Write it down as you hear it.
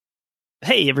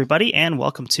Hey, everybody, and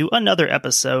welcome to another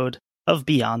episode of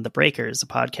Beyond the Breakers, a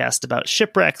podcast about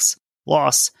shipwrecks,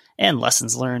 loss, and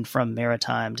lessons learned from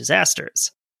maritime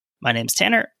disasters. My name's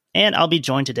Tanner, and I'll be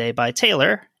joined today by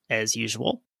Taylor, as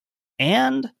usual,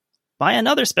 and by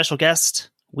another special guest.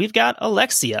 We've got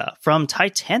Alexia from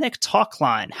Titanic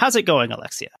Talkline. How's it going,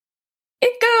 Alexia?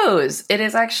 It goes. It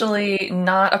is actually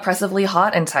not oppressively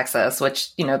hot in Texas,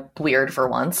 which, weird for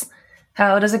once.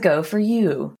 How does it go for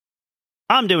you?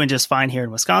 I'm doing just fine here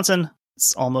in Wisconsin.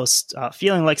 It's almost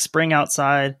feeling like spring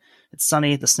outside. It's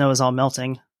sunny. The snow is all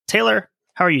melting. Taylor,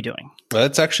 how are you doing?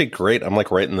 It's actually great. I'm like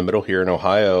right in the middle here in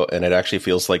Ohio, and it actually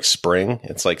feels like spring.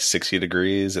 It's like 60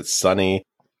 degrees. It's sunny.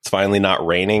 It's finally not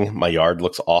raining. My yard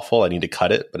looks awful. I need to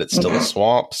cut it, but it's still a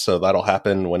swamp. So that'll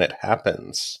happen when it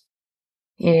happens.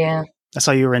 Yeah. I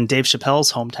saw you were in Dave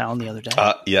Chappelle's hometown the other day.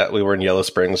 Yeah, we were in Yellow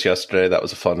Springs yesterday. That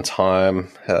was a fun time.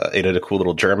 Ate at a cool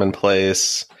little German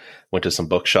place. Went to some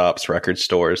bookshops, record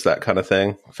stores, that kind of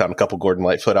thing. Found a couple Gordon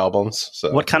Lightfoot albums.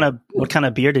 So, what kind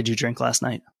of beer did you drink last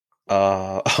night?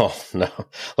 Oh no!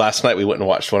 Last night we went and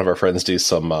watched one of our friends do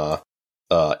some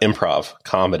improv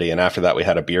comedy, and after that we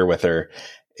had a beer with her.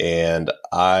 And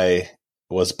I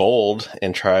was bold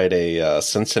and tried a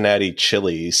Cincinnati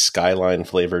Chili Skyline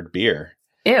flavored beer.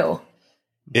 Ew.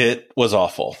 It was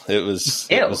awful. It was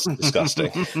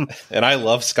disgusting. And I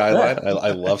love Skyline.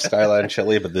 I love Skyline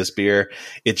chili, but this beer,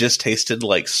 it just tasted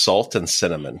like salt and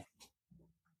cinnamon.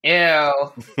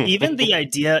 Ew. Even the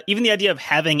idea of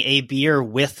having a beer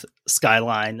with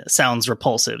Skyline sounds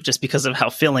repulsive just because of how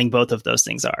filling both of those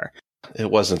things are.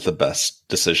 It wasn't the best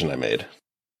decision I made.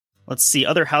 Let's see,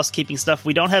 other housekeeping stuff.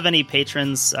 We don't have any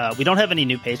patrons. We don't have any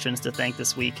new patrons to thank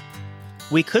this week.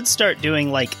 We could start doing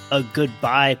like a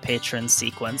goodbye patron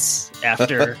sequence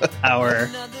after our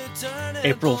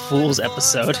April Fool's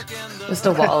episode. Just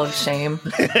a wall of shame.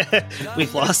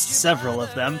 We've lost several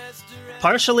of them.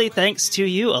 Partially thanks to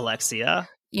you, Alexia.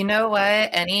 You know what?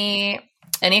 Any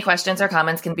questions or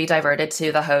comments can be diverted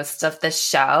to the hosts of the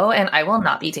show, and I will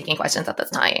not be taking questions at this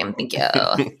time. Thank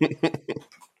you.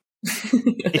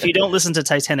 If you don't listen to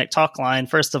Titanic Talkline,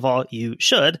 first of all, you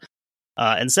should.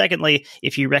 And secondly,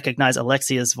 if you recognize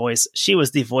Alexia's voice, she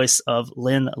was the voice of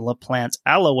Lynn LaPlante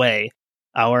Alloway,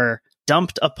 our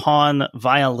dumped upon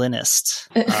violinist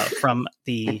from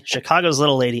the Chicago's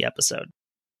Little Lady episode.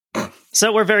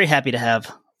 So we're very happy to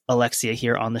have Alexia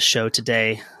here on the show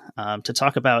today to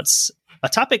talk about a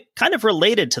topic kind of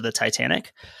related to the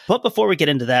Titanic. But before we get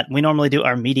into that, we normally do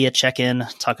our media check-in,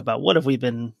 talk about what have we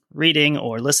been reading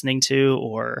or listening to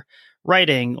or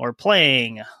writing or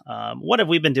playing. What have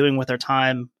we been doing with our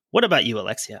time? What about you,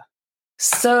 Alexia?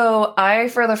 So I,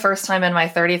 for the first time in my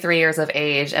 33 years of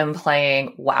age, am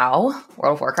playing WoW,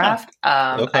 World of Warcraft.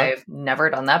 Okay. I've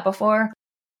never done that before.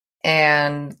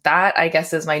 And that, I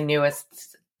guess, is my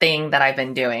newest thing that I've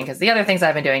been doing. Because the other things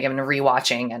I've been doing, I've been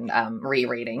rewatching and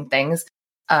rereading things.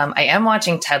 I am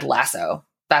watching Ted Lasso.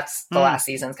 That's the last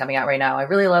season's coming out right now. I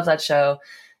really love that show.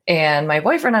 And my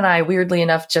boyfriend and I, weirdly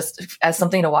enough, just as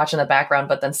something to watch in the background,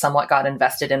 but then somewhat got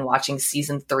invested in watching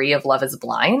season 3 of Love is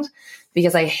Blind,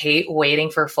 because I hate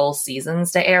waiting for full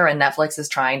seasons to air. And Netflix is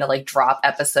trying to like drop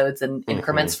episodes in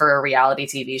increments for a reality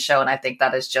TV show. And I think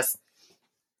that is just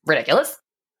ridiculous.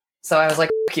 So I was like,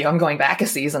 F you, I'm going back a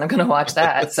season. I'm going to watch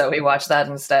that. So we watched that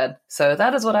instead. So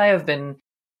that is what I have been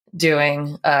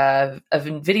doing, a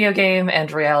video game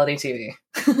and reality TV.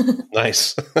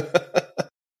 Nice.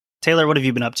 Taylor, what have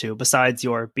you been up to besides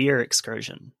your beer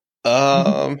excursion?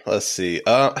 Let's see.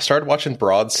 I started watching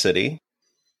Broad City.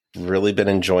 Really been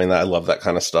enjoying that. I love that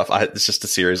kind of stuff. It's just a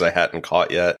series I hadn't caught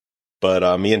yet.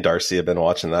 But me and Darcy have been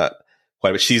watching that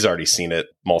quite a bit. She's already seen it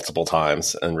multiple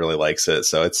times and really likes it.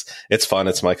 So it's fun.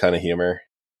 It's my kind of humor.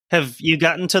 Have you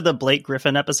gotten to the Blake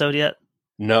Griffin episode yet?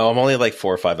 No, I'm only like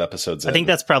 4 or 5 episodes in. I think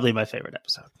that's probably my favorite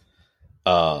episode.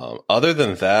 Other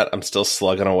than that, I'm still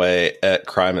slugging away at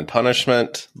Crime and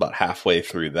Punishment, about halfway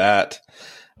through that.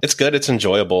 It's good. It's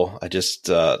enjoyable. I just,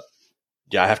 I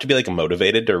have to be like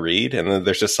motivated to read. And then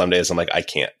there's just some days I'm like, I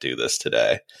can't do this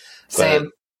today. Same.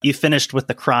 You finished with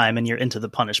the crime and you're into the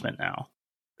punishment now.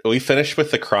 We finished with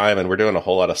the crime and we're doing a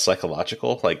whole lot of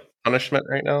psychological like punishment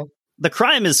right now. The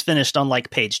crime is finished on like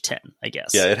page 10, I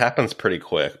guess. Yeah, it happens pretty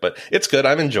quick, but it's good.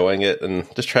 I'm enjoying it and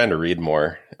just trying to read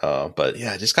more. But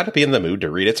yeah, I just got to be in the mood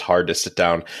to read. It's hard to sit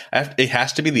down. It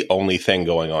has to be the only thing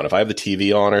going on. If I have the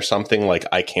TV on or something, like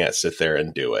I can't sit there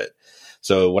and do it.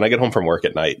 So when I get home from work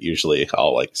at night, usually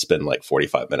I'll like spend like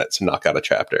 45 minutes and knock out a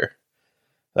chapter.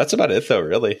 That's about it though,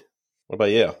 really. What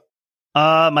about you?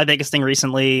 My biggest thing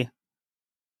recently,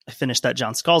 I finished that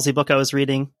John Scalzi book I was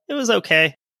reading. It was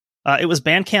okay. It was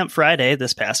Bandcamp Friday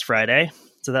this past Friday,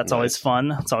 so that's Nice. always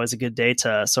fun. It's always a good day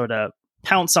to sort of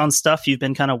pounce on stuff you've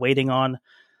been kind of waiting on.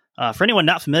 For anyone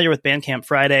not familiar with Bandcamp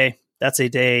Friday, that's a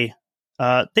day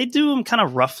they do them kind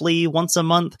of roughly once a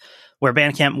month where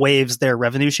Bandcamp waives their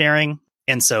revenue sharing.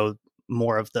 And so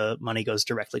more of the money goes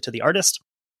directly to the artist,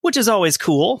 which is always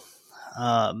cool.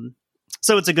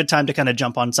 So it's a good time to kind of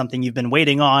jump on something you've been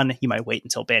waiting on. You might wait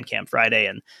until Bandcamp Friday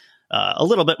and a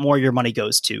little bit more your money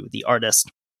goes to the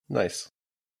artist. Nice.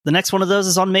 The next one of those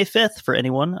is on May 5th for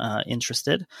anyone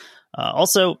interested.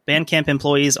 Also, Bandcamp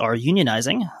employees are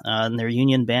unionizing, and their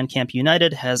union Bandcamp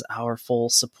United has our full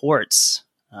support.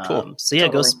 Cool. So yeah,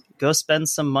 Totally. go spend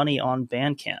some money on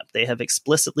Bandcamp. They have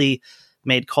explicitly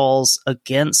made calls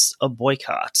against a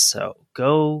boycott. So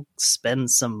go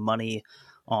spend some money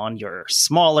on your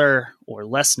smaller or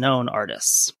less known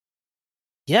artists.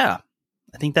 Yeah,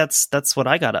 I think that's what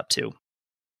I got up to.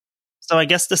 So I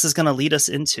guess this is going to lead us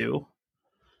into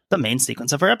the main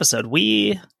sequence of our episode.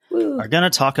 We are going to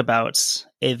talk about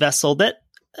a vessel that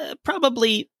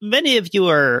probably many of you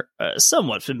are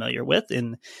somewhat familiar with.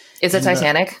 Is it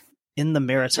Titanic? In the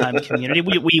maritime community,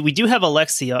 we do have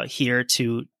Alexia here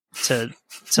to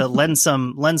lend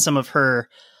some of her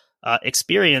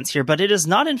experience here, but it is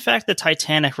not in fact the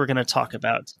Titanic we're going to talk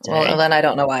about today. Well, then I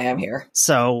don't know why I'm here.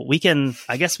 So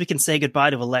I guess we can say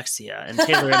goodbye to Alexia, and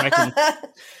Taylor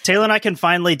and I can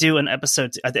finally do an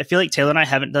episode. I feel like Taylor and I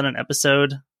haven't done an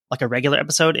episode, like a regular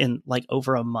episode, in like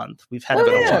over a month. We've had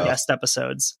about 2 guest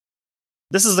episodes.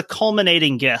 This is the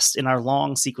culminating guest in our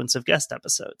long sequence of guest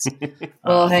episodes.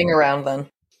 Well, hang around then.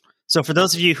 So for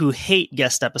those of you who hate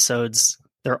guest episodes,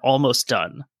 they're almost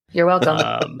done. You're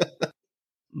welcome.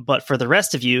 But for the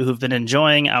rest of you who've been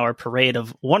enjoying our parade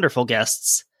of wonderful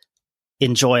guests,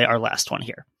 enjoy our last one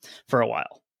here for a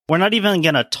while. We're not even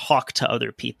going to talk to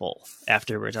other people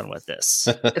after we're done with this.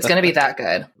 It's going to be that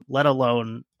good. Let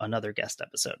alone another guest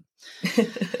episode.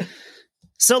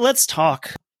 So let's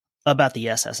talk about the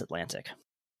SS Atlantic.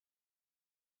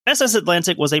 SS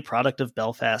Atlantic was a product of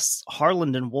Belfast's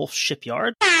Harland and Wolff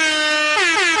shipyard.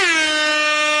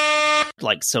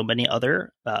 Like so many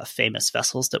other famous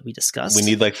vessels that we discussed. We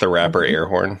need like the rapper air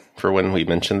horn for when we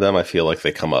mention them. I feel like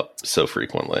they come up so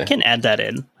frequently. I can add that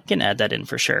in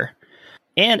for sure.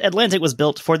 And Atlantic was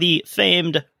built for the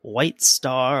famed White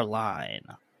Star Line.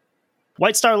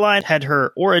 White Star Line had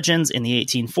her origins in the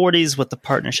 1840s with the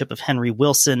partnership of Henry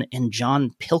Wilson and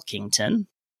John Pilkington.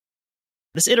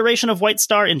 This iteration of White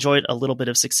Star enjoyed a little bit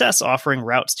of success, offering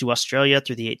routes to Australia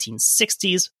through the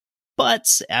 1860s,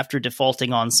 but after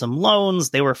defaulting on some loans,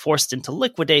 they were forced into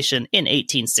liquidation in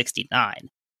 1869,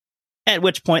 at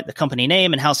which point the company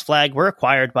name and house flag were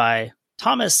acquired by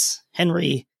Thomas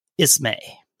Henry Ismay.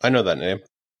 I know that name.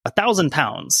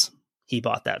 £1,000 he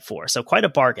bought that for, so quite a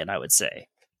bargain, I would say.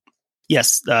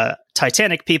 Yes, the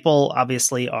Titanic people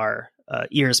obviously are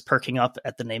ears perking up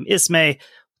at the name Ismay.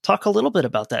 Talk a little bit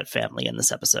about that family in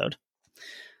this episode.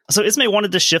 So Ismay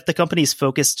wanted to shift the company's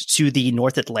focus to the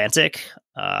North Atlantic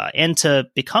and to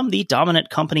become the dominant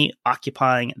company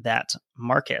occupying that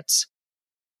market.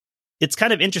 It's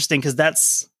kind of interesting because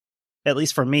that's, at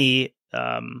least for me,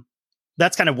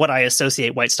 that's kind of what I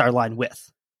associate White Star Line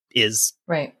with, is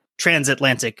Right.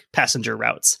 transatlantic passenger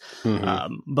routes,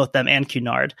 both them and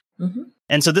Cunard. Mm-hmm.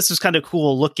 And so this was kind of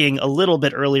cool looking a little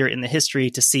bit earlier in the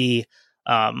history to see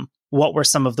what were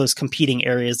some of those competing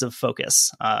areas of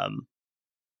focus.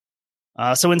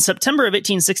 So in September of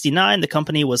 1869, the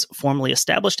company was formally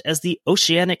established as the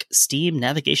Oceanic Steam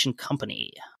Navigation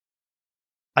Company.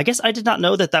 I guess I did not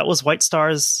know that was White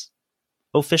Star's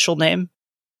official name.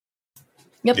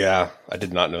 Yep. Yeah, I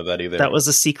did not know that either. That was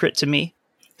a secret to me.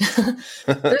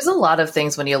 There's a lot of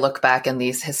things when you look back in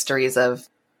these histories of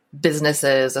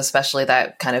businesses, especially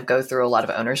that kind of go through a lot of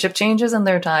ownership changes in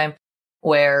their time,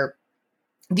 where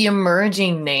the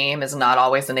emerging name is not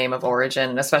always the name of origin.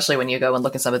 And especially when you go and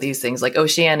look at some of these things like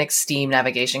Oceanic Steam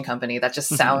Navigation Company, that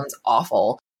just sounds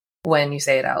awful when you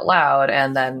say it out loud.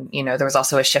 And then, there was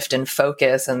also a shift in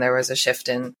focus, and there was a shift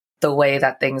in the way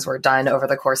that things were done over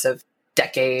the course of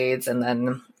decades, and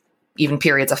then even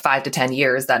periods of 5 to 10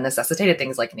 years that necessitated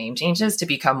things like name changes to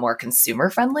become more consumer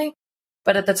friendly.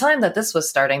 But at the time that this was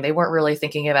starting, they weren't really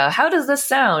thinking about how does this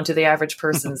sound to the average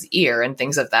person's ear and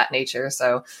things of that nature.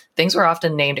 So things were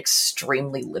often named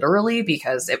extremely literally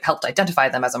because it helped identify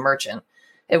them as a merchant.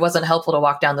 It wasn't helpful to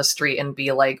walk down the street and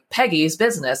be like, Peggy's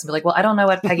business, and be like, well, I don't know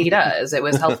what Peggy does. It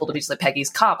was helpful to be just like, Peggy's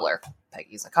cobbler.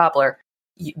 Peggy's a cobbler.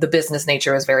 The business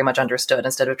nature is very much understood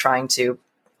instead of trying to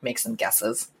make some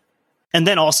guesses. And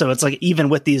then also, it's like, even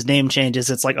with these name changes,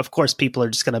 it's like, of course, people are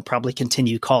just going to probably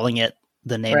continue calling it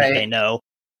the name that they know.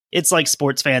 It's like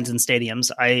sports fans in stadiums.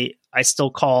 I still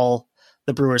call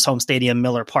the Brewers' home stadium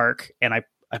Miller Park, and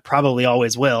I probably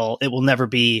always will. It will never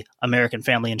be American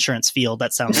Family Insurance Field.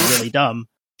 That sounds really dumb.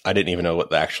 I didn't even know what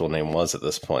the actual name was at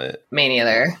this point. Me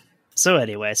neither. So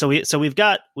anyway, we've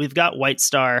got White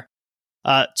Star.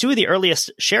 Two of the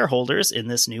earliest shareholders in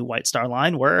this new White Star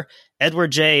line were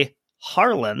Edward J.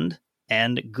 Harland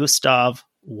and Gustav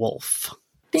Wolf.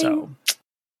 Ding. So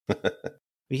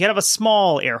we can have a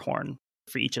small air horn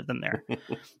for each of them there.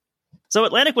 So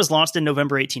Atlantic was launched in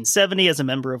November 1870 as a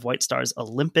member of White Star's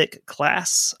Olympic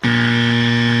class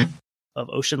of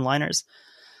ocean liners.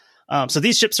 So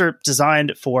these ships are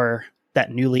designed for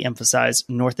that newly emphasized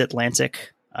North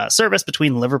Atlantic service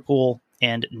between Liverpool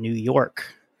and New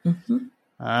York.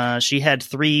 Mm-hmm. She had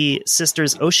three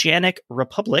sisters, Oceanic,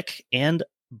 Republic, and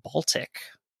Baltic.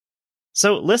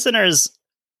 So listeners,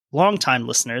 longtime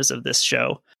listeners of this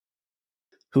show,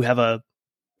 who have a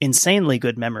insanely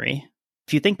good memory,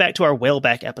 if you think back to our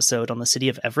whaleback episode on the city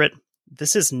of Everett,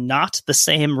 this is not the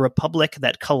same Republic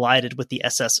that collided with the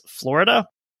SS Florida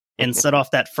and set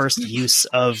off that first use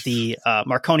of the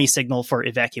Marconi signal for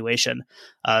evacuation.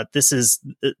 That's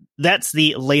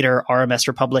the later RMS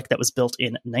Republic that was built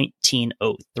in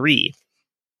 1903.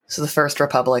 So the first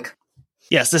Republic.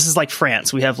 Yes, this is like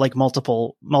France. We have like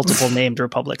multiple named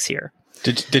republics here.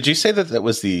 Did you say that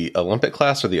was the Olympic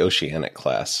class or the Oceanic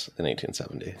class in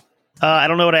 1870? I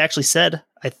don't know what I actually said.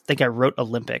 I think I wrote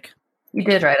Olympic. You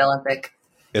did write Olympic.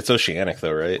 It's Oceanic,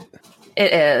 though, right?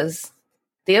 It is.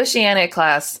 The Oceanic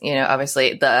class,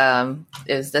 obviously,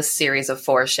 is this series of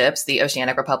 4 ships: the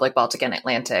Oceanic, Republic, Baltic, and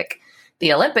Atlantic.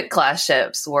 The Olympic class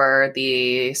ships were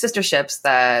the sister ships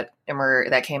that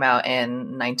came out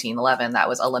in 1911. That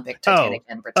was Olympic, Titanic,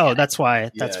 and Britannic. Oh, that's why.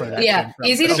 That's where that came from.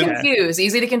 Easy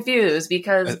to confuse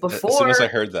because before. As soon as I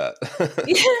heard that.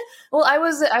 Well, I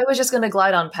was just going to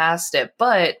glide on past it,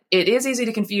 but it is easy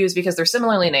to confuse because they're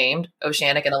similarly named,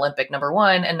 Oceanic and Olympic, number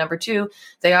 1, and number 2.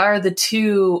 They are the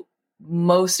 2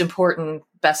 most important,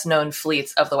 best known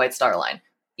fleets of the White Star Line.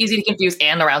 Easy to confuse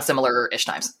and around similar-ish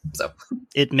times. So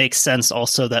it makes sense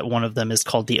also that one of them is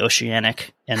called the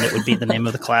Oceanic, and it would be the name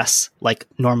of the class, like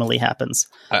normally happens.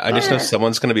 I just know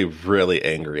someone's going to be really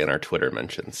angry in our Twitter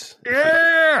mentions.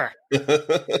 Yeah!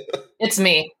 It's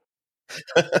me.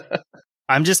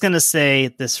 I'm just going to say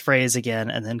this phrase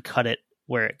again and then cut it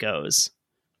where it goes.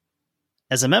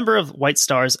 As a member of White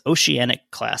Star's Oceanic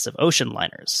class of ocean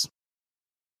liners.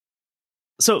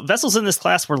 So vessels in this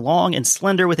class were long and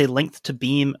slender with a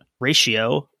length-to-beam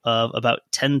ratio of about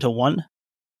 10-1.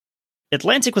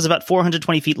 Atlantic was about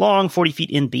 420 feet long, 40 feet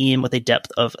in beam, with a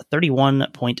depth of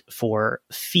 31.4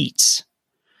 feet.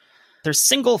 Their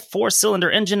single 4-cylinder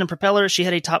engine and propeller, she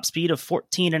had a top speed of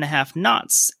 14.5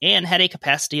 knots and had a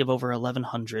capacity of over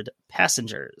 1,100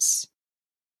 passengers.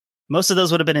 Most of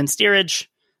those would have been in steerage.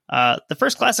 The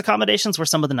first-class accommodations were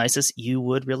some of the nicest you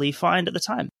would really find at the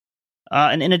time.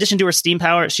 And in addition to her steam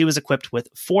power, she was equipped with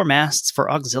 4 masts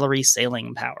for auxiliary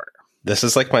sailing power. This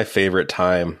is like my favorite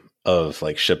time of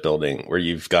like shipbuilding, where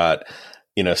you've got,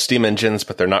 steam engines,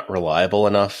 but they're not reliable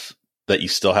enough that you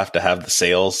still have to have the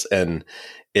sails. And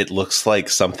it looks like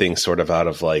something sort of out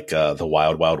of like the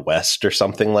Wild Wild West or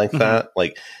something like that.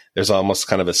 Like there's almost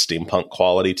kind of a steampunk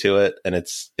quality to it. And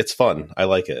it's fun. I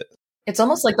like it. It's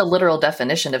almost like the literal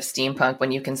definition of steampunk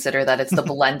when you consider that it's the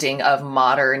blending of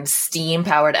modern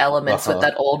steam-powered elements with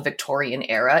that old Victorian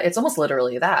era. It's almost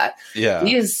literally that. Yeah.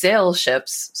 These sail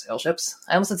ships, I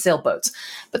almost said sailboats,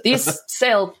 but these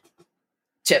sail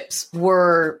ships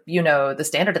were, the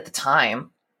standard at the time.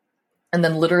 And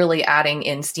then literally adding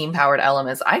in steam-powered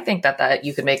elements. I think that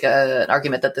you could make an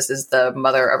argument that this is the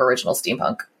mother of original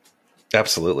steampunk.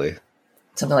 Absolutely.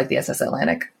 Something like the SS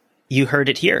Atlantic. You heard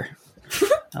it here.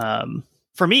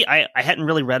 For me, I hadn't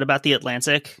really read about the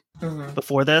Atlantic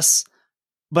before this,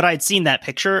 but I'd seen that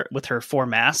picture with her 4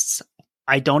 masts.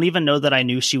 I don't even know that I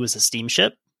knew she was a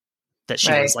steamship, that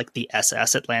she was like the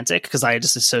SS Atlantic, because I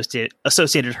just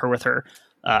associated her with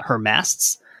her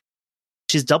masts.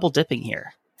 She's double dipping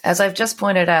here. As I've just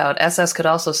pointed out, SS could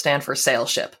also stand for sail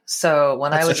ship. So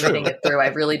when I was reading it through, I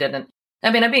really didn't. I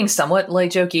mean, I'm being somewhat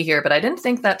like jokey here, but I didn't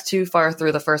think that too far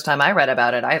through the first time I read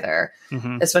about it either.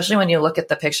 Especially when you look at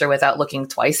the picture without looking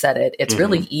twice at it, it's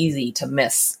really easy to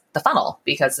miss the funnel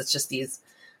because it's just these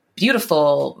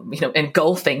beautiful,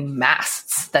 engulfing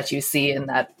masts that you see in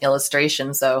that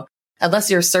illustration. So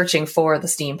unless you're searching for the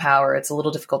steam power, it's a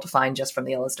little difficult to find just from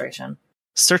the illustration.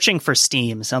 Searching for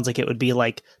steam sounds like it would be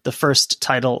like the first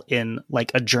title in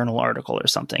like a journal article or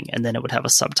something, and then it would have a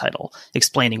subtitle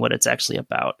explaining what it's actually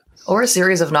about. Or a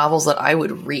series of novels that I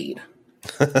would read.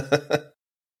 Let's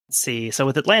see. So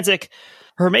with Atlantic,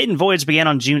 her maiden voyage began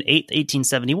on June 8th,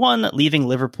 1871, leaving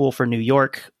Liverpool for New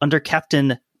York under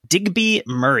Captain Digby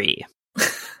Murray.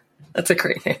 That's a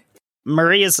great name.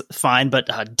 Murray is fine, but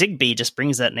Digby just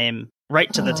brings that name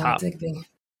right to the top. Digby.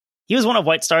 He was one of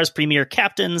White Star's premier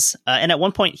captains, and at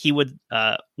one point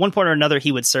or another,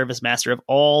 he would serve as master of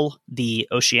all the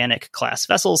Oceanic class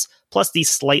vessels, plus the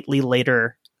slightly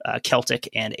later Celtic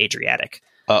and Adriatic.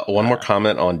 One more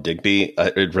comment on Digby.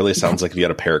 It really sounds like if you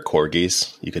had a pair of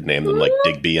corgis, you could name them like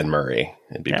Digby and Murray.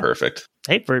 It'd be perfect.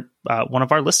 Hey, for one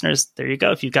of our listeners, there you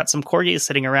go. If you've got some corgis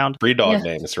sitting around. Free dog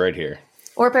names right here.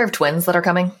 Or a pair of twins that are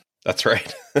coming. That's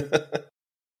right.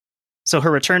 So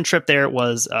her return trip there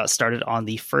was started on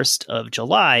the 1st of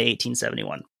July,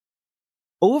 1871.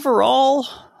 Overall,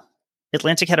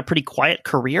 Atlantic had a pretty quiet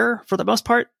career for the most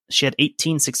part. She had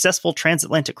 18 successful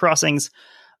transatlantic crossings.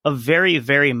 A very,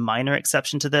 very minor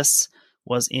exception to this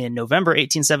was in November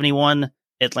 1871.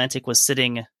 Atlantic was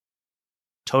sitting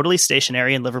totally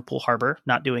stationary in Liverpool Harbor,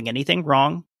 not doing anything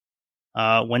wrong,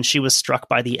 when she was struck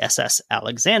by the SS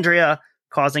Alexandria,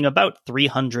 causing about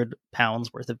 300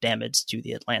 pounds worth of damage to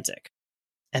the Atlantic.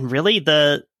 And really,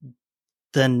 the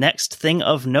next thing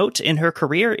of note in her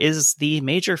career is the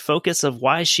major focus of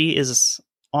why she is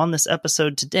on this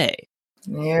episode today.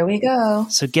 There we go.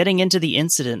 So getting into the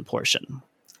incident portion.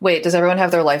 Wait, does everyone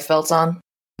have their life belts on?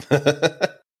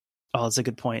 Oh, that's a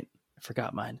good point. I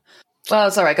forgot mine. Well,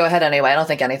 it's all right. Go ahead anyway. I don't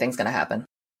think anything's going to happen.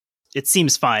 It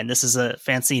seems fine. This is a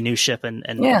fancy new ship. And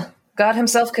yeah, God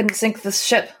himself couldn't sink this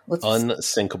ship.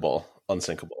 Unsinkable.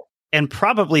 And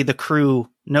probably the crew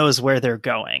knows where they're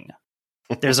going.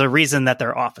 There's a reason that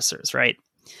they're officers, right?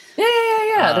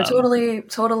 Yeah. They're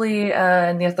totally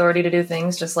in the authority to do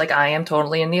things, just like I am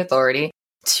totally in the authority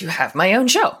to have my own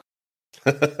show.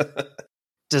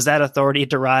 Does that authority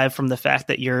derive from the fact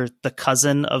that you're the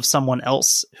cousin of someone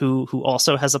else who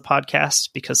also has a podcast?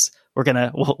 Because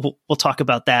we'll talk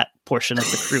about that portion of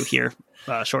the crew here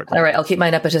shortly. All right, I'll keep my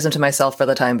nepotism to myself for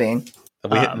the time being.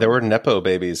 There were Nepo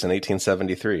babies in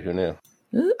 1873. Who knew?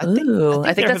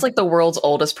 I think that's like the world's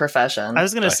oldest profession. I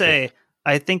was going to say,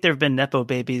 I think there have been Nepo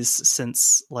babies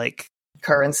since like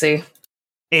currency.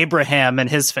 Abraham and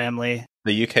his family.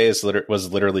 The UK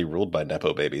was literally ruled by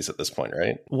Nepo babies at this point,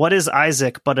 right? What is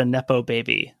Isaac but a Nepo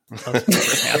baby of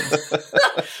Abraham?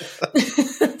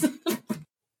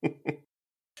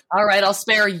 All right, I'll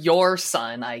spare your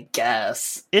son, I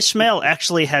guess. Ishmael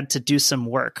actually had to do some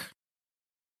work.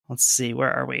 Let's see,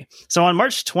 where are we? So on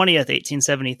March 20th,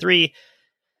 1873,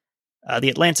 the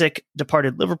Atlantic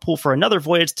departed Liverpool for another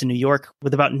voyage to New York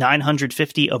with about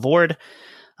 950 aboard,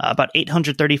 about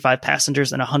 835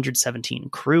 passengers, and 117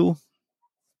 crew.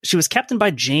 She was captained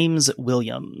by James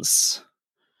Williams.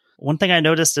 One thing I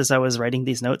noticed as I was writing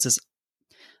these notes is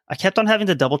I kept on having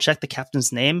to double check the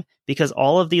captain's name because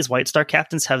all of these White Star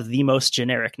captains have the most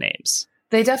generic names.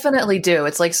 They definitely do.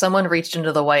 It's like someone reached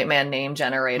into the white man name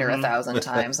generator 1,000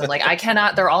 times. And like, I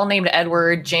cannot, they're all named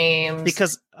Edward, James.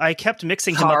 Because I kept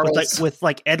mixing Charles. him up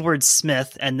with Edward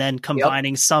Smith and then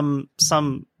combining some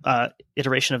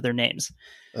iteration of their names.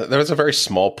 There was a very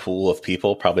small pool of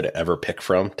people probably to ever pick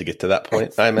from to get to that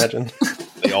point, I imagine.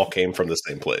 They all came from the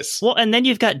same place. Well, and then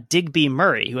you've got Digby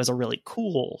Murray, who has a really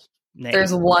cool name.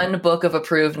 There's one book of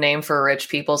approved name for rich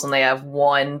peoples, and they have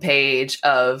one page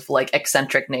of like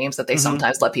eccentric names that they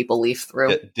sometimes let people leaf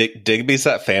through. Digby's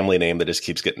that family name that just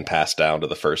keeps getting passed down to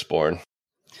the firstborn.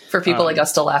 For people like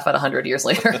us to laugh at 100 years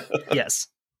later. Yes.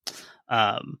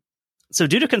 So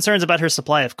due to concerns about her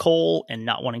supply of coal and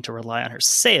not wanting to rely on her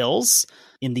sails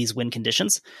in these wind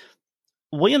conditions,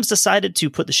 Williams decided to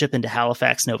put the ship into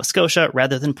Halifax, Nova Scotia,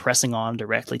 rather than pressing on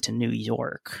directly to New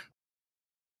York.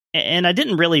 And I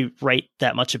didn't really write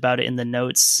that much about it in the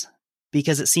notes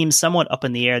because it seems somewhat up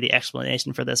in the air, the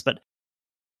explanation for this, but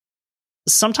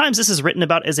sometimes this is written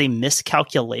about as a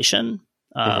miscalculation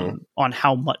on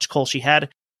how much coal she had.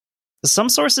 Some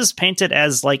sources paint it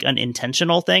as like an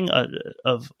intentional thing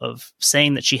of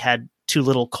saying that she had too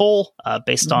little coal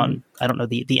based on, I don't know,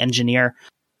 the engineer.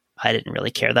 I didn't really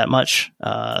care that much,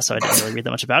 so I didn't really read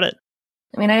that much about it.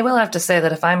 I mean, I will have to say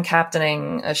that if I'm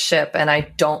captaining a ship and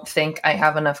I don't think I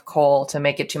have enough coal to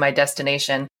make it to my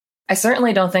destination, I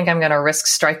certainly don't think I'm going to risk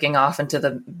striking off into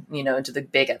the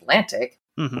big Atlantic.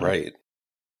 Right.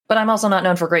 But I'm also not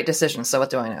known for great decisions, so what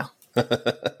do I know?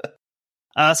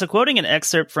 So quoting an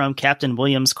excerpt from Captain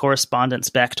Williams' correspondence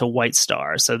back to White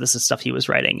Star. So this is stuff he was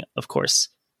writing, of course,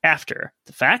 after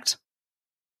the fact.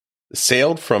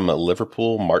 Sailed from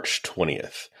Liverpool March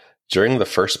 20th. During the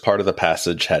first part of the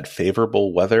passage had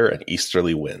favorable weather and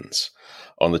easterly winds.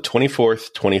 On the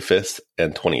 24th, 25th,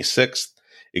 and 26th,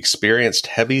 experienced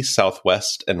heavy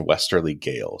southwest and westerly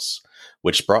gales,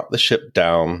 which brought the ship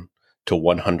down to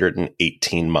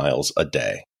 118 miles a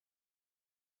day.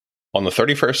 On the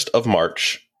 31st of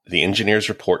March, The engineer's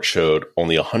report showed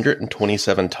only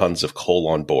 127 tons of coal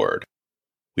on board.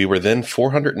 We were then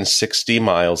 460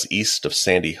 miles east of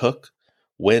Sandy Hook,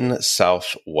 wind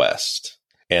southwest,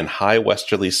 and high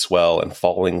westerly swell and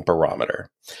falling barometer.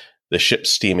 The ship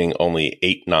steaming only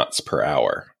 8 knots per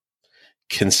hour.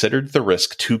 Considered the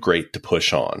risk too great to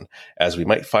push on, as we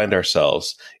might find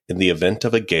ourselves, in the event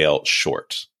of a gale,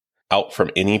 short, out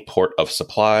from any port of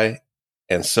supply,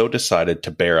 and so decided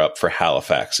to bear up for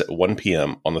Halifax at 1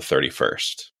 p.m. on the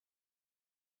 31st.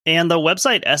 And the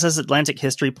website SS Atlantic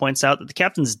History points out that the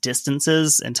captain's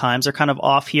distances and times are kind of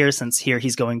off here, since here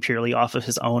he's going purely off of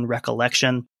his own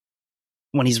recollection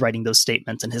when he's writing those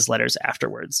statements in his letters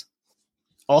afterwards.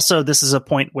 Also, this is a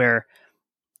point where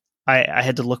I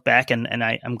had to look back, and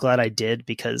I'm glad I did,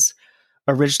 because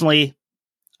originally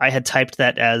I had typed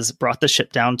that as brought the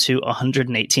ship down to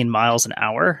 118 miles an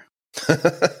hour.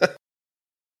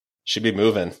 Should be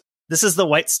moving. This is the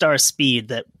White Star speed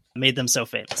that made them so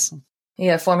famous.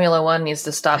 Yeah, Formula One needs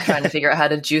to stop trying to figure out how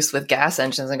to juice with gas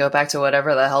engines and go back to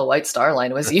whatever the hell White Star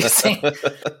Line was using.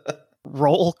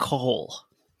 Roll coal.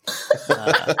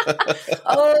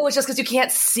 Oh, it's just because you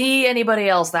can't see anybody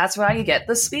else. That's why you get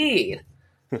the speed.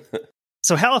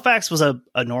 So Halifax was a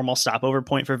normal stopover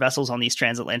point for vessels on these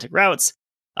transatlantic routes,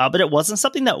 but it wasn't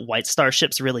something that White Star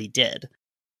ships really did.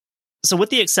 So with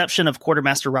the exception of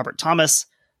Quartermaster Robert Thomas,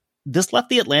 this left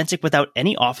the Atlantic without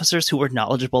any officers who were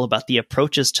knowledgeable about the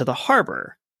approaches to the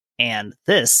harbor. And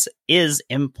this is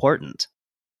important.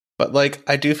 But, like,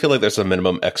 I do feel like there's a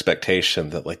minimum expectation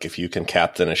that, like, if you can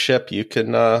captain a ship, you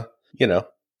can,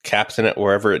 captain it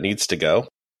wherever it needs to go.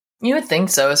 You would think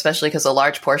so, especially because a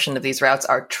large portion of these routes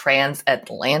are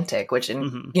transatlantic, which,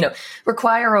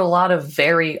 require a lot of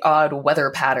very odd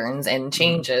weather patterns and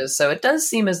changes. So it does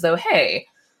seem as though, hey,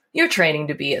 you're training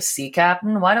to be a sea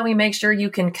captain. Why don't we make sure you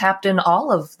can captain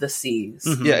all of the seas?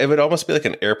 Mm-hmm. Yeah, it would almost be like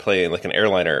an airplane, like an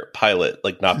airliner pilot,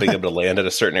 like not being able to land at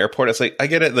a certain airport. It's like, I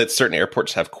get it that certain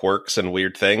airports have quirks and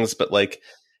weird things, but like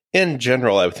in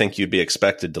general, I would think you'd be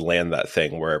expected to land that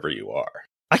thing wherever you are.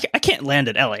 I can't land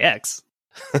at LAX.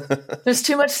 There's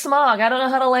too much smog. I don't know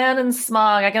how to land in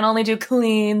smog. I can only do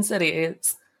clean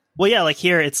cities. Well, yeah, like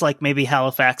here, it's like maybe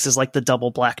Halifax is like the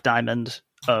double black diamond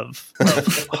of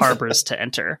harbors to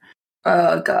enter.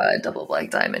 Oh god, double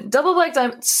black diamond.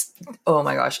 Oh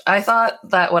my gosh. I thought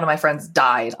that one of my friends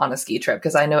died on a ski trip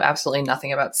because I know absolutely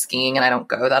nothing about skiing and I don't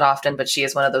go that often, but she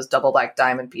is one of those double black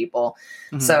diamond people.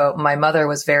 Mm-hmm. So my mother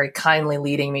was very kindly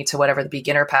leading me to whatever the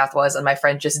beginner path was, and my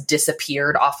friend just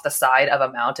disappeared off the side of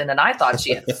a mountain and I thought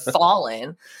she had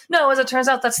fallen. No, as it turns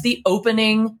out, that's the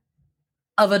opening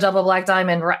of a double black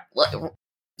diamond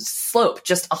slope,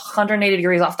 just 180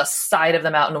 degrees off the side of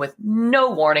the mountain with no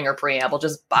warning or preamble,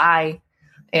 just bye.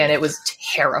 And it was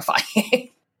terrifying.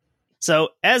 So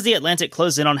as the Atlantic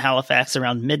closed in on Halifax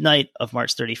around midnight of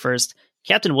March 31st,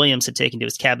 Captain Williams had taken to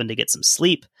his cabin to get some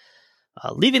sleep,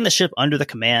 leaving the ship under the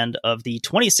command of the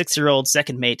 26-year-old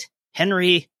second mate,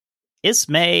 Henry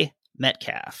Ismay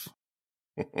Metcalf.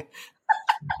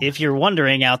 If you're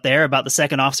wondering out there about the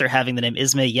second officer having the name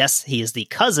Ismay, yes, he is the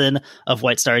cousin of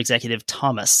White Star executive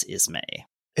Thomas Ismay.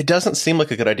 It doesn't seem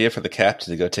like a good idea for the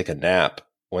captain to go take a nap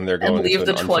when they're going and leave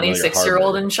the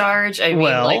 26-year-old in charge. I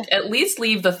mean, at least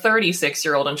leave the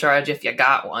 36-year-old in charge if you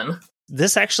got one.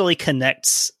 This actually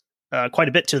connects quite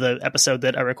a bit to the episode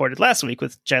that I recorded last week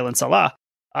with Jalen Salah.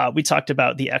 We talked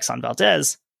about the Exxon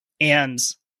Valdez, and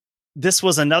this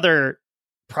was another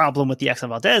problem with the Exxon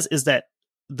Valdez, is that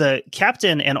the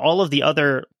captain and all of the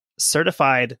other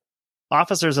certified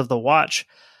officers of the watch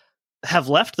have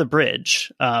left the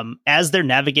bridge as they're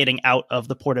navigating out of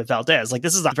the port of Valdez. Like,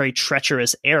 this is a very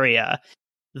treacherous area.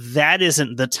 That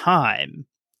isn't the time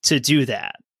to do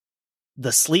that.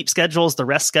 The sleep schedules, the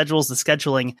rest schedules, the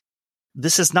scheduling,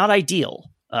 this is not ideal.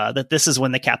 That this is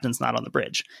when the captain's not on the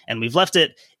bridge. And we've left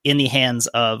it in the hands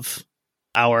of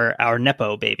our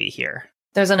Nepo baby here.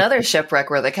 There's another shipwreck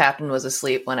where the captain was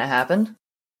asleep when it happened.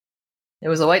 It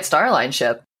was a White Star Line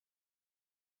ship.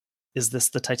 Is this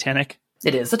the Titanic?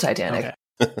 It is the Titanic.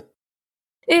 Okay.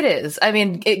 It is. I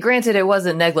mean, granted, it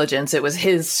wasn't negligence. It was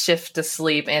his shift to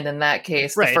sleep, and in that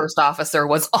case, the first officer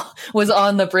was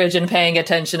on the bridge and paying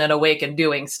attention and awake and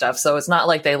doing stuff. So it's not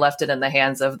like they left it in the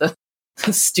hands of the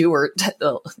steward,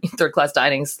 the third-class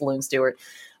dining saloon steward.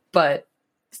 But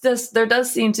there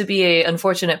does seem to be an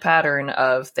unfortunate pattern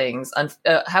of things.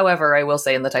 However, I will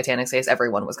say in the Titanic's case,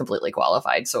 everyone was completely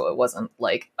qualified, so it wasn't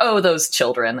like, oh, those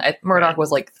children. Murdoch was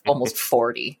like almost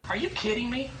 40. Are you kidding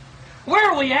me?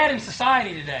 Where are we at in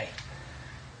society today?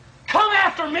 Come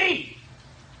after me!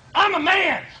 I'm a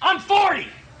man! I'm 40!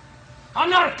 I'm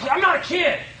not a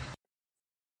kid!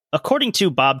 According to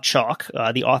Bob Chalk,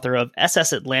 the author of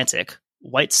SS Atlantic,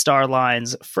 White Star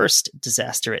Line's first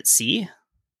disaster at sea,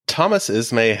 Thomas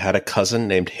Ismay had a cousin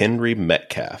named Henry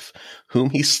Metcalf, whom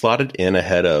he slotted in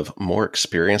ahead of more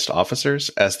experienced officers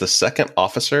as the second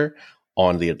officer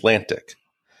on the Atlantic.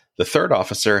 The third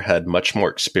officer had much more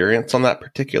experience on that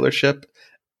particular ship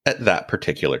at that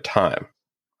particular time.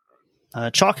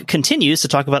 Chalk continues to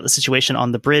talk about the situation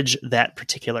on the bridge that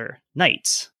particular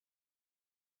night.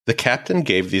 The captain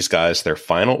gave these guys their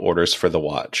final orders for the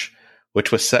watch,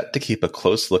 which was set to keep a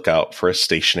close lookout for a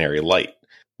stationary light,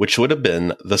 which would have been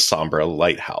the Sombra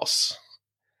lighthouse.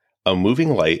 A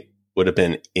moving light would have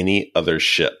been any other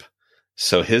ship.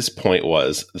 So his point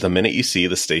was, the minute you see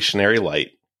the stationary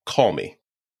light, call me.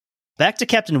 Back to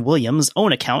Captain Williams'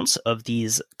 own account of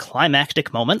these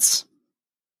climactic moments.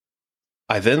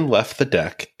 I then left the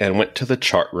deck and went to the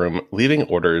chart room, leaving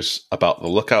orders about the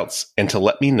lookouts and to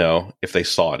let me know if they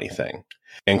saw anything,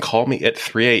 and call me at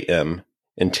 3 a.m.,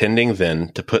 intending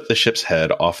then to put the ship's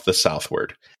head off the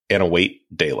southward and await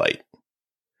daylight.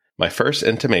 My first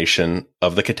intimation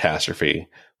of the catastrophe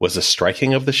was the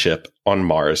striking of the ship on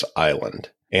Mars Island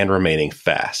and remaining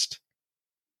fast.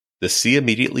 The sea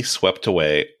immediately swept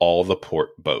away all the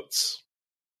port boats.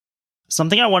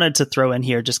 Something I wanted to throw in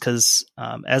here, just because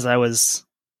as I was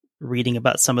reading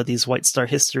about some of these White Star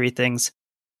history things,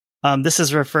 this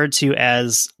is referred to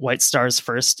as White Star's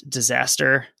first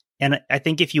disaster. And I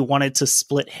think if you wanted to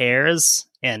split hairs,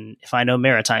 and if I know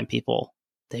maritime people,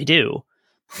 they do,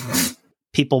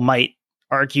 people might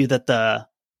argue that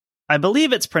I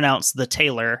believe it's pronounced the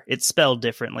Taylor, it's spelled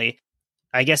differently.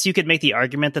 I guess you could make the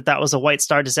argument that that was a White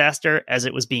Star disaster as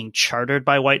it was being chartered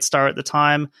by White Star at the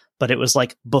time, but it was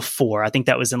like before. I think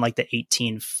that was in like the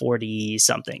 1840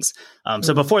 somethings.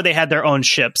 So before they had their own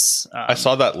ships. I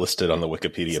saw that listed on the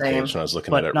Wikipedia page when I was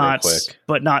looking at it real quick.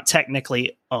 But not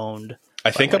technically owned.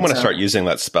 I think I'm going to start using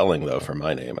that spelling, though, for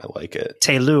my name. I like it.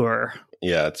 Taylor.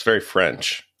 Yeah, it's very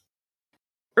French.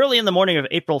 Early in the morning of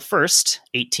April 1st,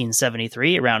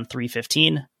 1873, around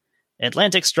 3:15,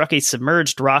 Atlantic struck a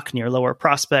submerged rock near Lower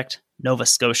Prospect, Nova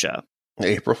Scotia.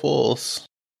 April Fools.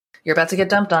 You're about to get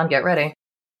dumped on. Get ready.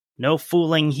 No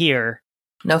fooling here.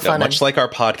 No fun. Yeah, much like our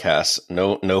podcast,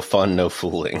 no fun, no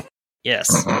fooling.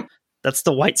 Yes, that's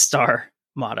the White Star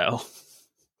motto.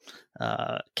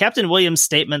 Captain Williams'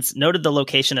 statements noted the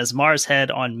location as Mars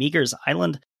Head on Meagher's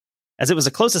Island, as it was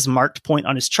the closest marked point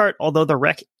on his chart, although the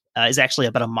wreck is actually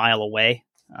about a mile away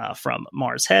from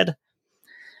Mars Head.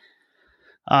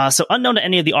 So unknown to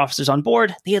any of the officers on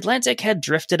board, the Atlantic had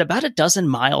drifted about a dozen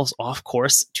miles off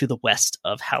course to the west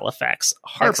of Halifax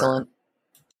Harbor. Excellent.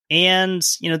 And,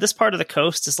 this part of the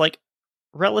coast is like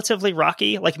relatively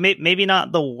rocky, like maybe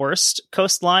not the worst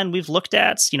coastline we've looked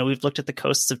at. We've looked at the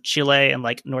coasts of Chile and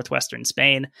like northwestern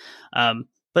Spain,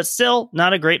 but still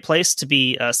not a great place to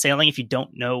be sailing if you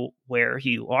don't know where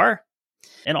you are.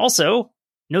 And also,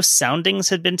 no soundings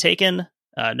had been taken,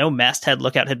 no masthead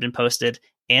lookout had been posted,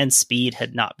 and speed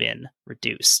had not been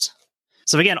reduced.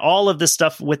 So again, all of this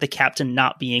stuff with the captain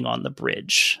not being on the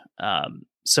bridge.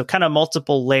 So kind of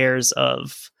multiple layers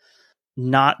of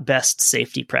not best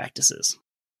safety practices.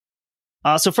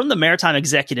 So from the Maritime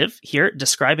Executive here,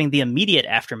 describing the immediate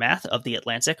aftermath of the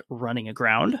Atlantic running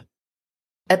aground.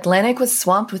 Atlantic was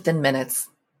swamped within minutes,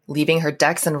 leaving her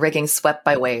decks and rigging swept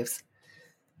by waves.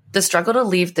 The struggle to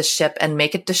leave the ship and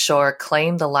make it to shore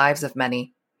claimed the lives of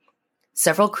many.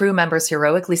 Several crew members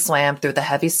heroically swam through the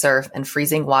heavy surf and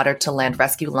freezing water to land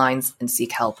rescue lines and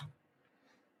seek help.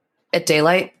 At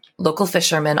daylight, local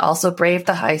fishermen also braved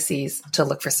the high seas to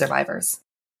look for survivors.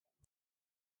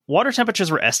 Water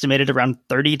temperatures were estimated around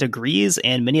 30 degrees,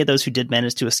 and many of those who did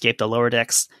manage to escape the lower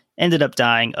decks ended up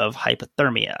dying of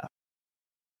hypothermia.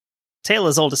 Tale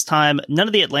as old as time, none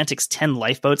of the Atlantic's 10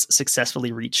 lifeboats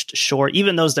successfully reached shore,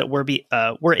 even those that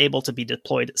were able to be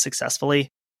deployed successfully.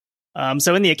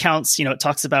 So in the accounts, it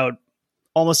talks about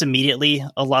almost immediately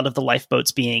a lot of the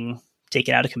lifeboats being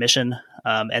taken out of commission.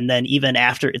 And then even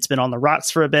after it's been on the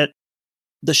rocks for a bit,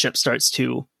 the ship starts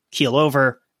to keel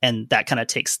over, and that kind of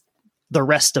takes the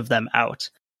rest of them out.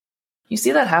 You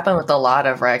see that happen with a lot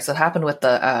of wrecks. It happened with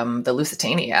the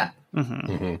Lusitania.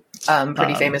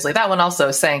 Pretty famously. That one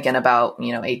also sank in about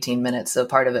 18 minutes. So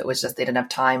part of it was just they didn't have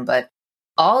time. But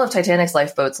all of Titanic's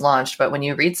lifeboats launched. But when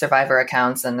you read survivor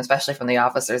accounts, and especially from the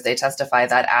officers, they testify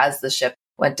that as the ship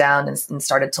went down and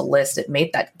started to list, it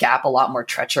made that gap a lot more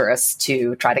treacherous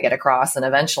to try to get across. And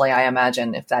eventually, I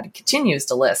imagine if that continues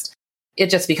to list, it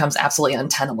just becomes absolutely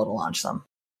untenable to launch them.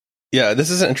 Yeah, this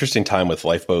is an interesting time with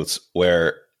lifeboats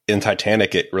where in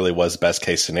Titanic, it really was best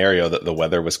case scenario that the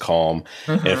weather was calm.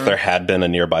 Mm-hmm. If there had been a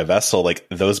nearby vessel, like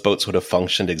those boats would have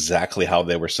functioned exactly how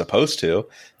they were supposed to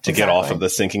get off of the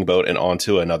sinking boat and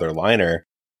onto another liner.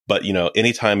 But, you know,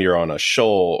 anytime you're on a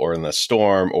shoal or in the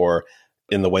storm or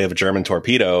in the way of a German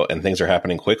torpedo and things are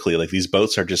happening quickly, like these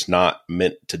boats are just not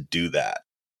meant to do that.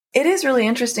 It is really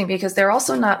interesting because they're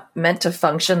also not meant to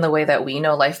function the way that we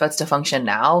know lifeboats to function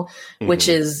now, which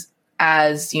is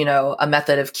as, you know, a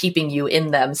method of keeping you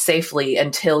in them safely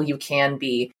until you can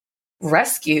be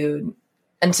rescued.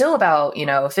 Until about,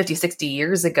 50, 60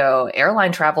 years ago,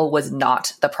 airline travel was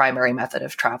not the primary method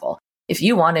of travel. If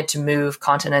you wanted to move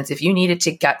continents, if you needed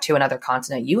to get to another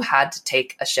continent, you had to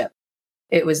take a ship.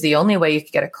 It was the only way you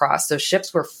could get across. So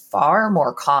ships were far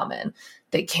more common.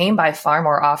 They came by far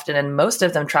more often, and most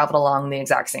of them traveled along the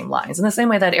exact same lines. In the same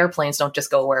way that airplanes don't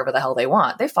just go wherever the hell they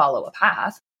want. They follow a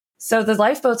path. So the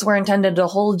lifeboats were intended to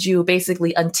hold you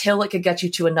basically until it could get you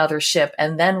to another ship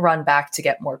and then run back to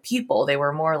get more people. They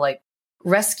were more like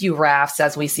rescue rafts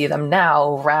as we see them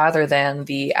now, rather than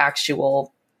the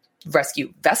actual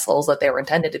rescue vessels that they were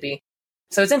intended to be.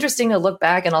 So it's interesting to look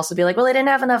back and also be like, well, they didn't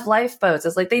have enough lifeboats.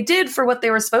 It's like they did for what they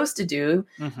were supposed to do.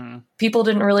 Mm-hmm. People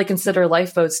didn't really consider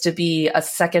lifeboats to be a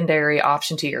secondary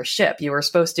option to your ship. You were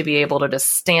supposed to be able to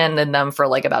just stand in them for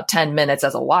like about 10 minutes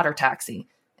as a water taxi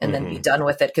and then be done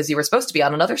with it because you were supposed to be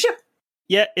on another ship.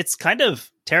 Yeah, it's kind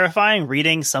of terrifying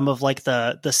reading some of like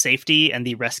the safety and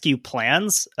the rescue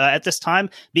plans at this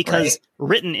time, because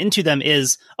written into them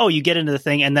is, oh, you get into the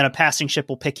thing and then a passing ship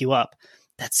will pick you up.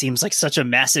 That seems like such a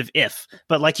massive if.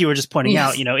 But like you were just pointing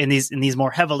out, in these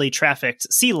more heavily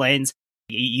trafficked sea lanes,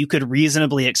 you could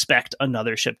reasonably expect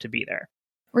another ship to be there.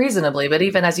 Reasonably, but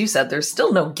even as you said, there's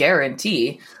still no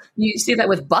guarantee. You see that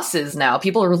with buses now.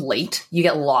 People are late. You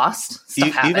get lost. Stuff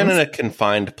happens. Even in a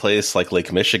confined place like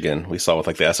Lake Michigan, we saw with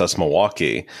like the SS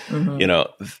Milwaukee,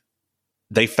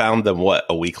 they found them,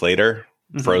 a week later,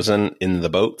 frozen in the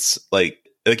boats. Like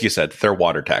you said, they're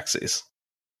water taxis.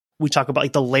 We talk about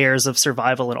like the layers of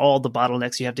survival and all the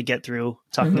bottlenecks you have to get through,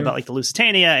 talking about like the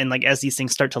Lusitania. And like, as these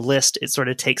things start to list, it sort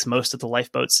of takes most of the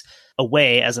lifeboats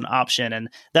away as an option. And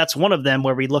that's one of them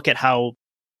where we look at how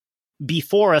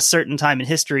before a certain time in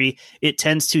history, it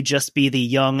tends to just be the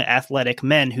young athletic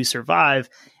men who survive.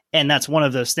 And that's one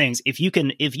of those things. If you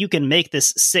can make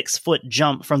this 6-foot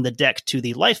jump from the deck to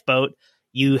the lifeboat,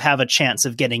 you have a chance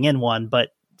of getting in one. But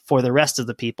for the rest of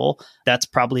the people, that's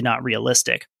probably not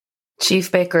realistic.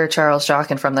 Chief Baker Charles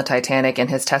Jockin from the Titanic, in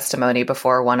his testimony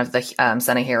before one of the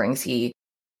Senate hearings,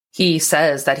 he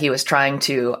says that he was trying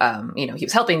to, he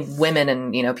was helping women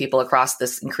and, people across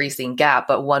this increasing gap.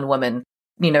 But one woman,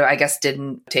 I guess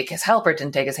didn't take his help or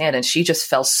didn't take his hand, and she just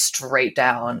fell straight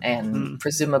down and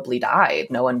presumably died.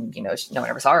 No one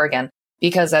ever saw her again,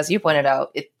 because as you pointed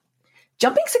out,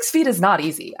 jumping 6 feet is not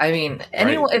easy. I mean,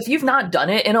 anyone, if you've not done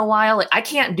it in a while, like, I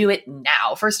can't do it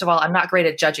now. First of all, I'm not great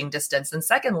at judging distance. And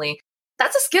secondly,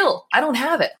 that's a skill. I don't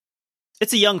have it.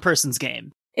 It's a young person's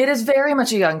game. It is very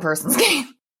much a young person's game.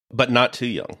 But not too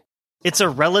young. It's a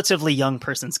relatively young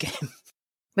person's game.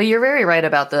 But you're very right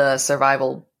about the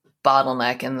survival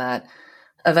bottleneck, in that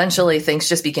eventually things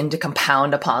just begin to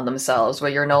compound upon themselves, where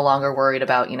you're no longer worried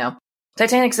about,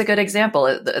 Titanic's a good example.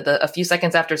 A few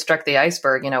seconds after it struck the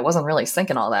iceberg, it wasn't really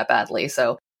sinking all that badly.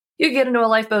 So you get into a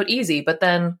lifeboat easy, but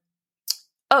then,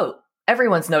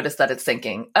 everyone's noticed that it's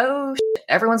sinking. Oh, shit,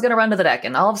 everyone's going to run to the deck.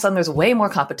 And all of a sudden there's way more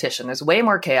competition. There's way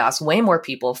more chaos, way more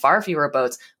people, far fewer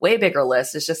boats, way bigger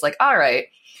list. It's just like, all right,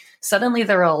 suddenly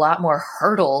there are a lot more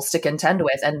hurdles to contend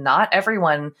with. And not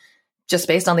everyone, just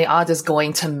based on the odds, is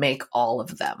going to make all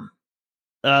of them.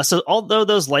 So although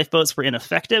those lifeboats were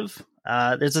ineffective,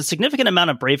 there's a significant amount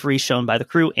of bravery shown by the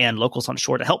crew and locals on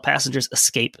shore to help passengers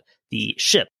escape the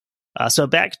ship. So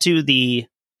back to the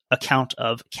account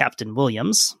of Captain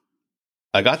Williams.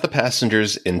 I got the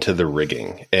passengers into the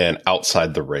rigging and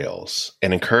outside the rails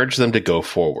and encouraged them to go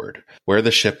forward, where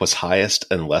the ship was highest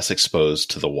and less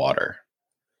exposed to the water.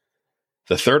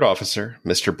 The third officer,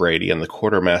 Mr. Brady, and the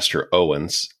quartermaster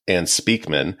Owens and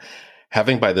Speakman,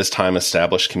 having by this time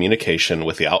established communication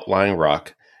with the outlying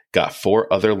rock, got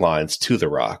 4 other lines to the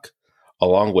rock,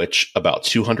 along which about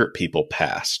 200 people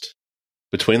passed.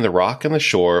 Between the rock and the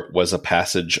shore was a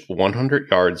passage 100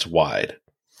 yards wide.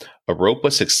 A rope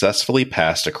was successfully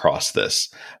passed across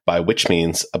this, by which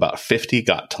means about 50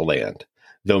 got to land,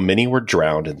 though many were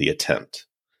drowned in the attempt.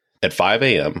 At 5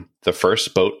 a.m., the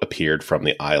first boat appeared from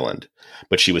the island,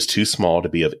 but she was too small to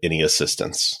be of any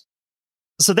assistance.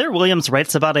 So there, Williams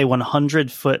writes about a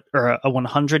 100-foot or a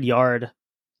 100-yard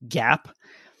gap.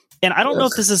 And I don't know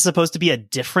if this is supposed to be a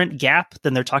different gap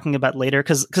than they're talking about later,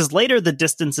 because later the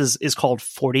distance is called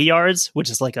 40 yards, which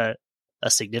is like a a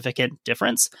significant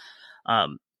difference.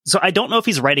 So I don't know if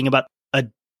he's writing about a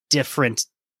different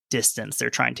distance they're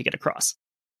trying to get across.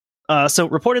 So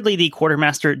reportedly, the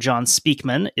quartermaster, John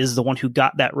Speakman, is the one who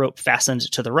got that rope fastened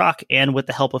to the rock, and with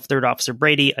the help of Third Officer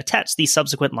Brady, attached the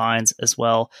subsequent lines as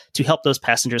well to help those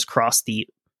passengers cross the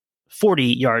 40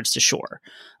 yards to shore.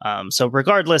 So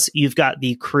regardless, you've got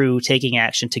the crew taking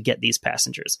action to get these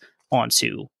passengers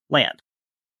onto land.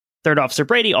 Third Officer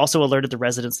Brady also alerted the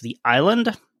residents of the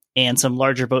island, and some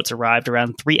larger boats arrived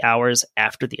around 3 hours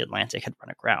after the Atlantic had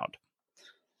run aground.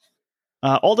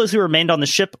 All those who remained on the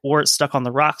ship or stuck on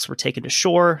the rocks were taken to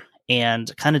shore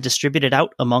and kind of distributed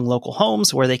out among local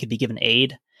homes where they could be given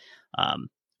aid.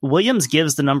 Williams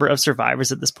gives the number of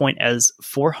survivors at this point as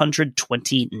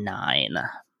 429.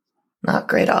 Not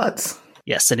great odds.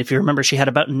 Yes, and if you remember, she had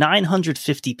about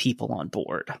 950 people on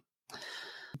board.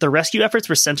 The rescue efforts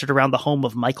were centered around the home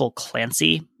of Michael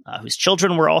Clancy, whose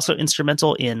children were also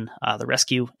instrumental in the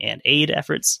rescue and aid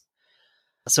efforts.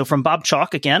 So from Bob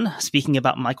Chalk again, speaking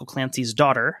about Michael Clancy's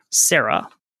daughter, Sarah.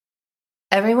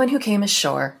 Everyone who came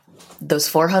ashore, those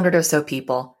 400 or so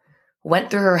people, went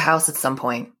through her house at some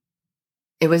point.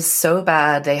 It was so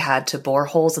bad they had to bore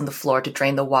holes in the floor to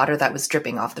drain the water that was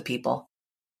dripping off the people.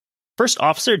 First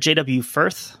Officer J.W.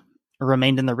 Firth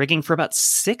remained in the rigging for about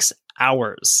 6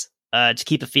 hours to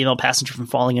keep a female passenger from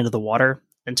falling into the water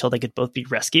until they could both be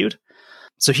rescued.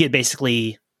 So he had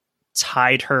basically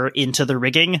tied her into the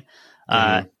rigging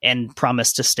and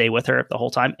promised to stay with her the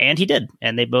whole time. And he did.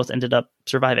 And they both ended up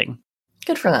surviving.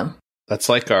 Good for them. That's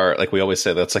like we always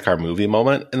say, that's like our movie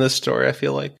moment in this story, I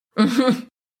feel like.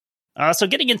 So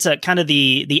getting into kind of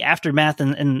the aftermath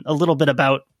and a little bit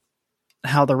about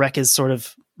how the wreck is sort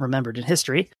of remembered in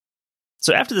history.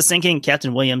 So after the sinking,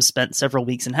 Captain Williams spent several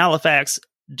weeks in Halifax,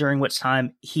 during which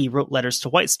time he wrote letters to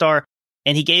White Star,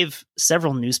 and he gave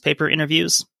several newspaper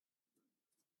interviews.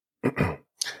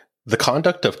 The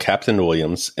conduct of Captain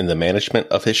Williams in the management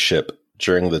of his ship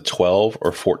during the 12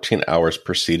 or 14 hours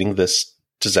preceding this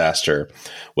disaster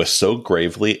was so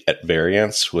gravely at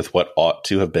variance with what ought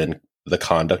to have been the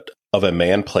conduct of a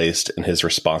man placed in his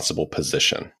responsible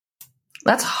position.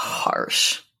 That's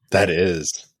harsh. That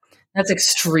is. That's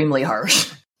extremely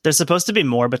harsh. There's supposed to be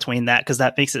more between that, because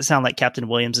that makes it sound like Captain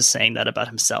Williams is saying that about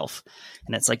himself.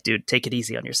 And it's like, dude, take it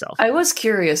easy on yourself. I was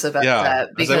curious about that.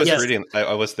 Because I was reading,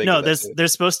 I was thinking. No,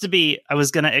 there's supposed to be, I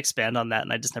was going to expand on that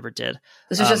and I just never did.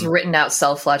 This is just written out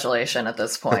self-flagellation at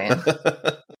this point.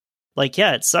 Like,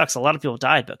 yeah, it sucks. A lot of people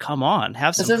died, but come on,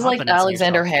 have some. This is like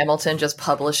Alexander Hamilton just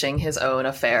publishing his own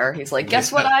affair. He's like,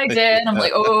 guess what I did? I'm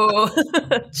like, oh,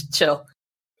 chill.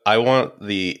 I want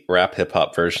the rap hip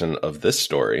hop version of this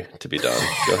story to be done.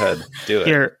 Go ahead, do it.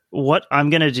 Here, what I'm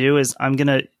going to do is I'm going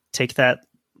to take that.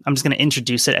 I'm just going to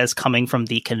introduce it as coming from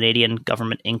the Canadian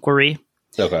government inquiry.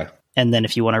 Okay. And then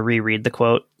if you want to reread the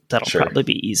quote, that'll probably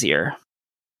be easier.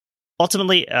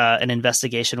 Ultimately, an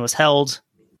investigation was held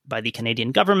by the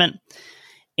Canadian government,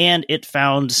 and it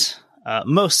found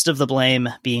most of the blame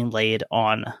being laid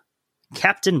on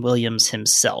Captain Williams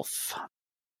himself.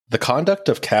 The conduct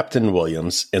of Captain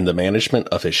Williams in the management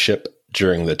of his ship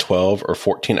during the 12 or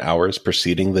 14 hours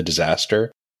preceding the disaster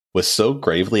was so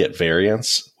gravely at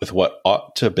variance with what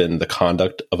ought to have been the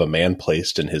conduct of a man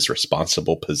placed in his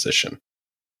responsible position.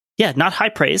 Yeah, not high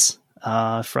praise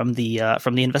from the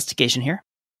investigation here.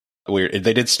 Weird.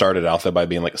 They did start it out though by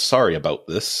being like, "Sorry about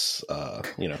this,"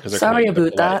 because sorry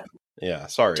about that. Yeah,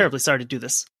 sorry. Terribly sorry to do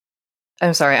this.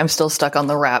 I'm sorry, I'm still stuck on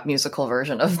the rap musical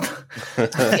version of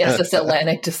this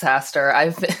Atlantic disaster.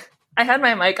 I had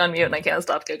my mic on mute and I can't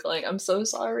stop giggling. I'm so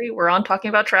sorry. We're on talking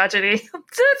about tragedy.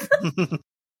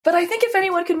 But I think if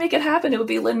anyone could make it happen, it would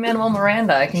be Lin-Manuel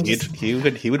Miranda.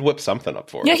 He would whip something up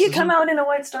for us. Yeah, he'd come out in a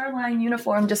White Star Line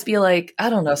uniform, just be like, I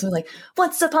don't know, something like,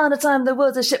 once upon a time there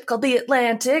was a ship called the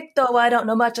Atlantic. Though I don't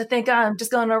know much, I think I'm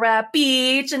just gonna rap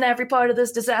each and every part of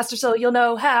this disaster so you'll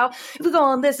know how. If we go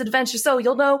on this adventure so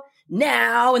you'll know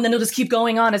now. And then it'll just keep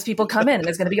going on as people come in, and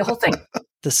there's going to be a whole thing.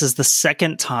 This is the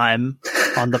second time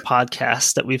on the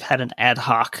podcast that we've had an ad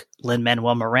hoc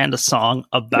Lin-Manuel Miranda song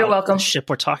about the ship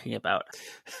we're talking about.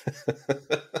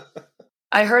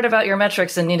 I heard about your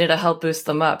metrics and needed to help boost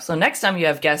them up. So next time you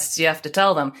have guests, you have to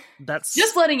tell them. That's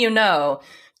just letting you know,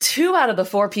 2 out of the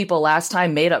 4 people last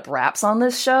time made up raps on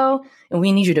this show, and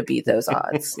we need you to beat those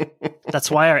odds.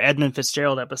 That's why our Edmund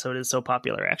Fitzgerald episode is so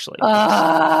popular, actually.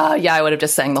 Yeah, I would have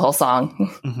just sang the whole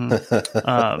song.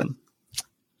 Mm-hmm.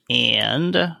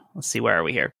 And let's see, where are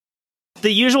we here? The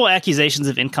usual accusations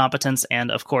of incompetence and,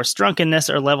 of course, drunkenness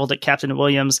are leveled at Captain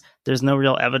Williams. There's no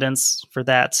real evidence for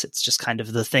that. It's just kind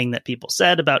of the thing that people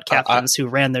said about captains who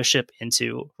ran their ship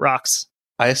into rocks.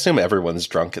 I assume everyone's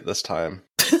drunk at this time.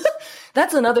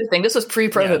 That's another thing. This was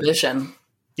pre-prohibition.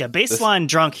 Yeah, baseline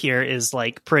drunk here is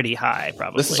like pretty high,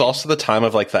 probably. This is also the time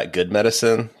of like that good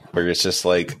medicine where it's just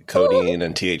like codeine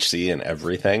and THC and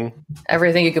everything.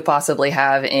 Everything you could possibly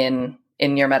have in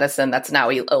your medicine that's now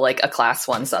like a class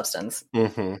 1 substance.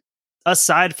 Mm-hmm.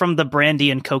 Aside from the brandy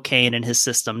and cocaine in his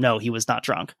system, no, he was not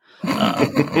drunk.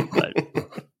 But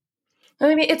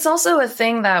I mean, it's also a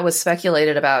thing that was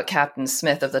speculated about Captain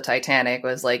Smith of the Titanic,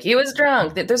 was like, he was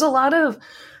drunk. There's a lot of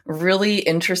really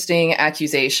interesting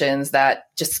accusations that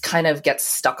just kind of get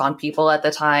stuck on people at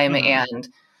the time. And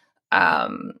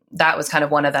that was kind of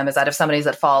one of them, is that if somebody's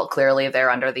at fault, clearly they're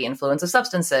under the influence of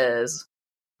substances,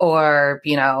 or,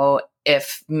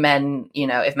 if men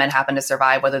happen to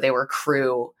survive, whether they were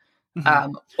crew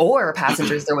or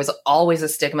passengers, there was always a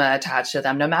stigma attached to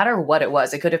them, no matter what it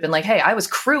was. It could have been like, hey, I was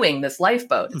crewing this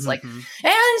lifeboat. It's like,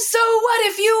 and so what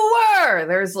if you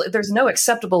were? There's no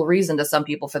acceptable reason to some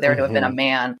people for there to have been a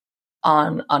man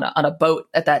on a boat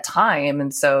at that time.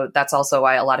 And so that's also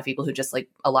why a lot of people who just like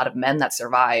a lot of men that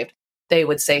survived, they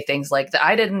would say things like,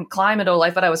 I didn't climb into a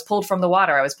life, but I was pulled from the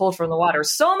water. I was pulled from the water.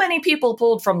 So many people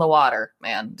pulled from the water,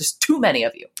 man. There's too many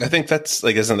of you. I think that's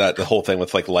like, isn't that the whole thing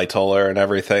with like Lightoller and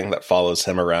everything that follows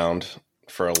him around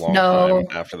for a long time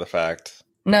after the fact?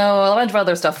 No, a bunch of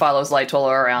other stuff follows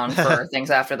Lightoller around for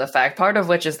things after the fact. Part of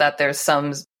which is that there's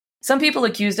some people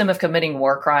accused him of committing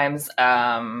war crimes.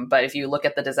 But if you look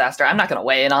at the disaster, I'm not going to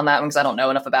weigh in on that one because I don't know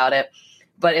enough about it.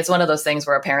 But it's one of those things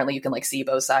where apparently you can like see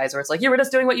both sides, where it's like, you were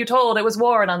just doing what you told, it was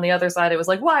war. And on the other side, it was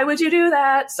like, why would you do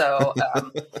that? So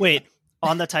wait,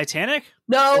 on the Titanic?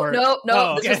 No.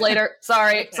 Oh, This was later.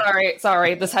 Sorry.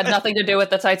 This had nothing to do with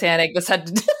the Titanic. This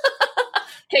had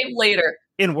came later.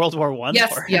 In World War I?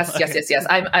 Yes.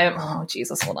 I'm oh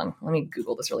Jesus, hold on. Let me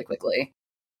Google this really quickly.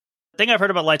 The thing I've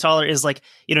heard about Lightoller is like,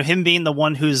 him being the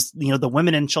one who's, the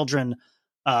women and children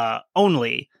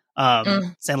only.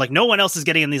 Saying like no one else is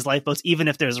getting in these lifeboats, even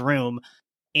if there's room.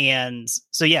 And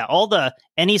so, yeah,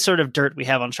 any sort of dirt we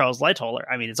have on Charles Lightoller,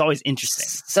 I mean, it's always interesting.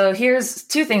 So here's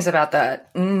 2 things about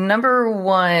that. Number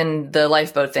one, the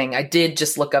lifeboat thing. I did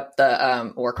just look up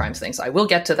the war crimes thing, so I will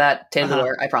get to that,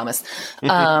 Taylor, I promise.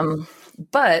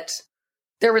 But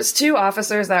there was 2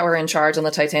 officers that were in charge on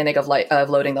the Titanic of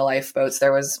loading the lifeboats.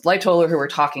 There was Lightoller, who we're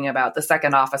talking about, the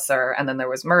second officer, and then there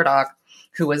was Murdoch,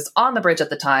 who was on the bridge at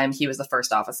the time. He was the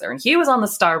first officer, and he was on the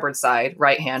starboard side,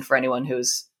 right hand, for anyone who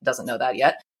doesn't know that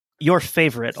yet. Your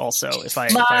favorite also,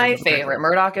 My favorite.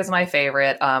 Murdoch is my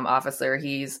favorite officer.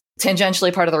 He's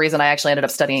tangentially part of the reason I actually ended up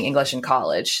studying English in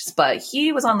college, but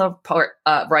he was on the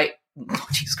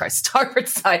starboard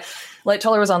side.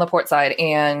 Lightoller was on the port side,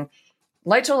 and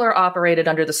Lightoller operated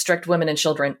under the strict women and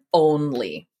children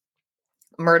only.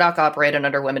 Murdoch operated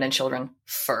under women and children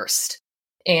first.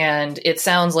 And it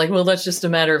sounds like, well, that's just a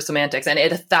matter of semantics. And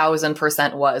it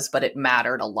 1,000% was, but it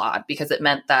mattered a lot because it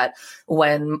meant that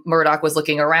when Murdoch was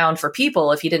looking around for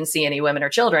people, if he didn't see any women or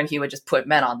children, he would just put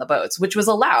men on the boats, which was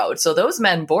allowed. So those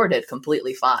men boarded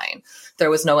completely fine. There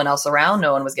was no one else around.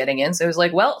 No one was getting in. So it was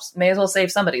like, well, may as well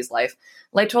save somebody's life.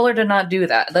 Lightoller did not do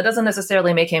that. That doesn't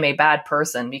necessarily make him a bad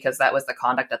person because that was the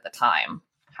conduct at the time.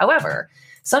 However,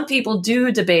 some people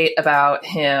do debate about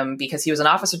him because he was an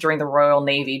officer during the Royal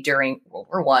Navy during World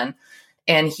War I,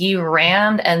 and he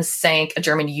rammed and sank a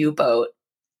German U-boat.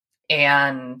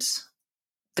 And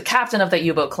the captain of that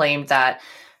U-boat claimed that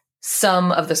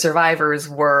some of the survivors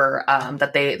were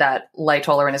that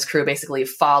Lightoller and his crew basically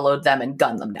followed them and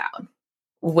gunned them down,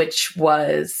 which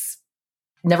was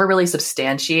never really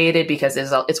substantiated because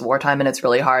it's wartime and it's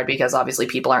really hard because obviously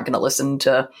people aren't going to listen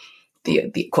to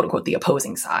the quote unquote the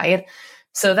opposing side.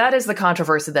 So that is the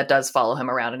controversy that does follow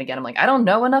him around. And again, I'm like, I don't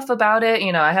know enough about it.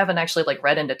 I haven't actually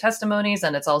read into testimonies,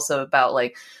 and it's also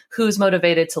about who's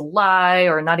motivated to lie,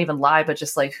 or not even lie, but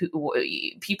just who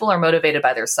people are motivated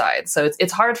by their side. So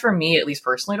it's hard for me, at least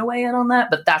personally, to weigh in on that,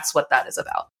 but that's what that is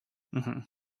about. Mm-hmm.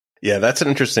 Yeah, that's an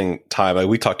interesting time.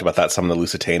 We talked about that some in the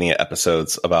Lusitania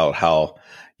episodes about how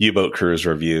U-boat crews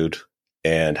were viewed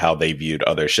and how they viewed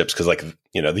other ships. Because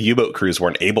the U-boat crews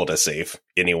weren't able to save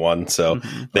anyone. So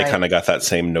they kind of got that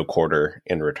same no quarter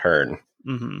in return.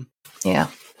 Mm-hmm. Yeah.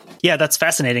 Yeah, that's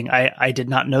fascinating. I did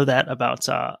not know that about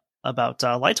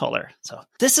Lightoller. So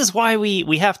this is why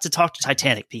we have to talk to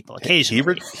Titanic people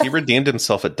occasionally. He redeemed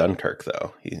himself at Dunkirk,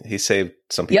 though. He saved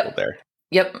some people there.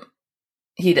 Yep,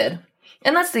 he did.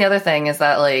 And that's the other thing is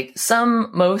that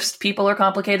most people are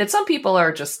complicated. Some people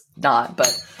are just not,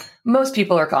 but most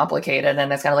people are complicated.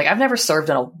 And it's kind of I've never served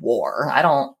in a war. I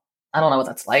don't know what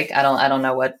that's like. I don't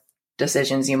know what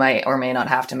decisions you might or may not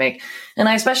have to make. And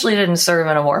I especially didn't serve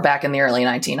in a war back in the early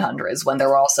 1900s when there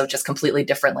were also just completely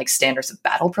different standards of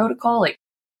battle protocol.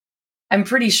 I'm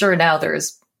pretty sure now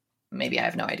there's maybe I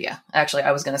have no idea. Actually,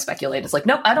 I was going to speculate. It's like,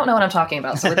 nope, I don't know what I'm talking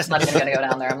about. So we're just not even going to go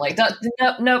down there. I'm like,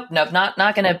 nope,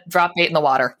 not going to drop bait in the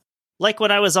water. Like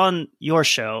when I was on your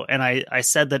show and I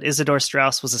said that Isidor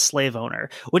Strauss was a slave owner,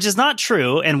 which is not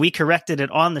true. And we corrected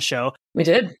it on the show. We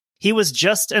did. He was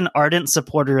just an ardent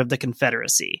supporter of the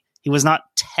Confederacy. He was not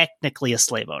technically a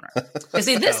slave owner. You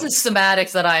see, this is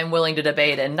semantics that I'm willing to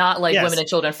debate, and not like women and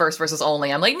children first versus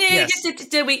only. I'm like,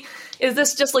 did we? Is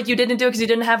this just like you didn't do it because you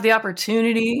didn't have the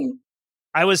opportunity?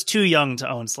 I was too young to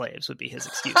own slaves would be his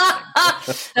excuse.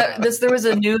 There was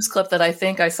a news clip that I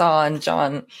think I saw on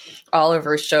John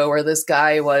Oliver's show where this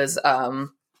guy was,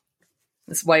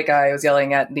 this white guy was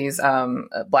yelling at these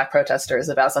black protesters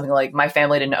about something like, my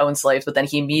family didn't own slaves, but then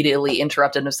he immediately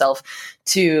interrupted himself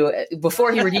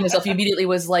before he redeemed himself, he immediately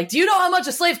was like, do you know how much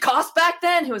a slave cost back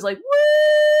then? He was like,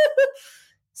 woo!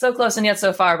 So close and yet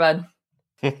so far, bud.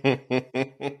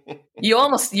 You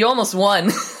almost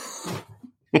won.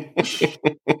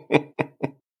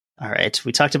 All right.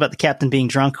 We talked about the captain being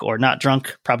drunk or not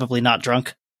drunk, probably not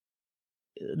drunk.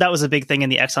 That was a big thing in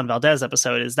the Exxon Valdez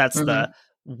episode, is that's the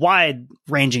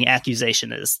wide-ranging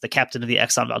accusation is the captain of the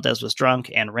Exxon Valdez was drunk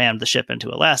and rammed the ship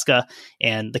into Alaska,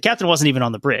 and the captain wasn't even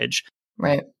on the bridge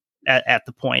right at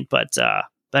the point. But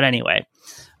anyway,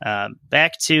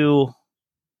 back to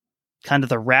kind of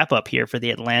the wrap-up here for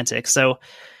the Atlantic. So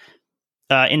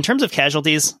in terms of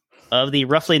casualties, of the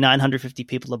roughly 950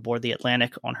 people aboard the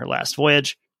Atlantic on her last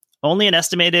voyage, only an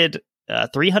estimated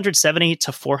 370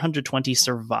 to 420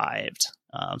 survived.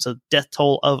 So death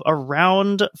toll of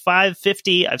around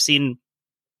 550. I've seen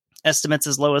estimates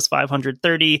as low as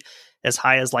 530, as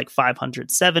high as like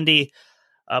 570,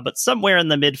 but somewhere in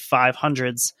the mid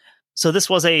 500s. So this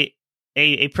was a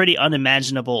pretty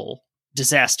unimaginable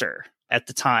disaster at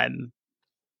the time.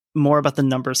 More about the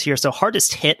numbers here. So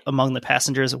hardest hit among the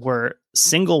passengers were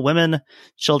single women,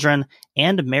 children,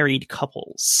 and married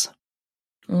couples.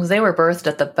 They were berthed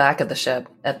at the back of the ship,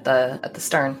 at the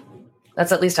stern.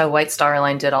 That's at least how White Star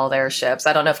Line did all their ships.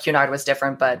 I don't know if Cunard was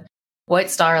different, but White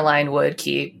Star Line would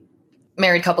keep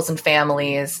married couples and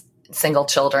families, single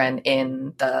children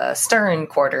in the stern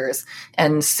quarters,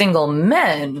 and single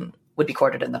men would be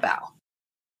quartered in the bow.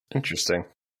 Interesting.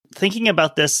 Thinking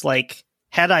about this, like,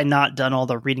 had I not done all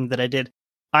the reading that I did,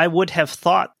 I would have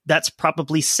thought that's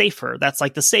probably safer. That's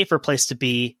like the safer place to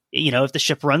be, if the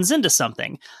ship runs into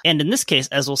something. And in this case,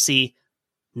 as we'll see,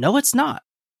 no, it's not.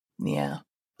 Yeah.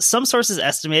 Some sources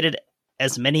estimated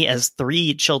as many as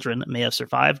 3 children may have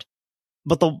survived.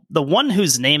 But the one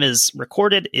whose name is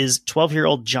recorded is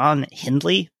 12-year-old John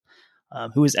Hindley,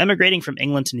 who is emigrating from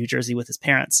England to New Jersey with his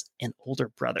parents and older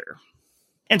brother.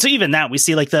 And so even that, we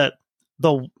see like the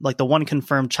one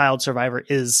confirmed child survivor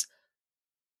is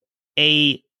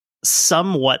a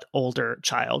somewhat older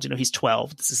child. He's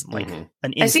 12. This isn't like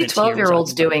an instant. I see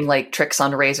 12-year-olds doing like tricks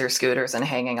on razor scooters and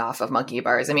hanging off of monkey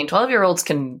bars. I mean, 12-year-olds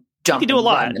can jump. You can do a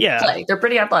lot. Yeah. Play. They're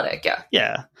pretty athletic. Yeah.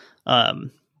 Yeah.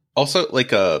 Also,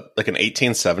 like an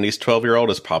 1870s 12-year-old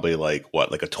is probably like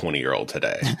a 20-year-old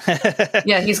today.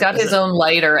 Yeah, he's got his own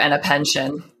lighter and a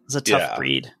pension. It's a tough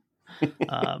breed.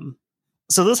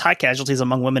 So those high casualties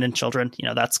among women and children,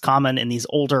 that's common in these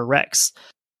older wrecks.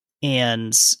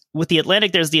 And with the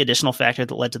Atlantic, there's the additional factor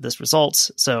that led to this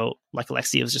result. So like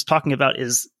Alexia was just talking about,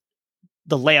 is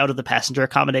the layout of the passenger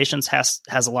accommodations has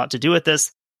a lot to do with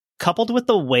this, coupled with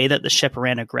the way that the ship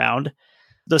ran aground.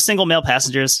 Those single male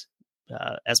passengers,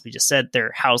 as we just said,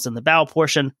 they're housed in the bow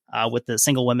portion with the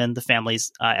single women, the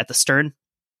families at the stern.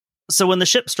 So when the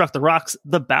ship struck the rocks,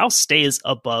 the bow stays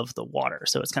above the water.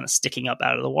 So it's kind of sticking up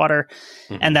out of the water.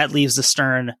 And that leaves the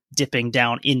stern dipping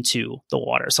down into the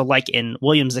water. So like in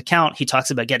William's account, he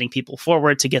talks about getting people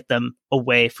forward to get them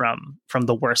away from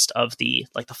the worst of the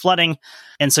flooding.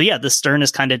 And so, yeah, the stern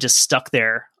is kind of just stuck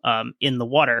there in the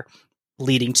water,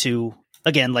 leading to,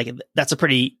 again, like that's a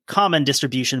pretty common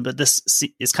distribution, but this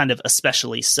is kind of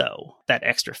especially so, that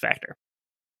extra factor.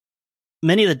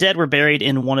 Many of the dead were buried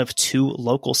in one of 2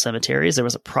 local cemeteries. There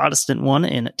was a Protestant one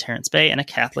in Terrence Bay and a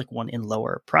Catholic one in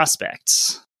Lower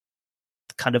Prospect.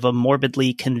 Kind of a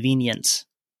morbidly convenient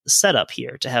setup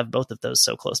here to have both of those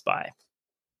so close by.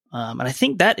 And I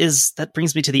think that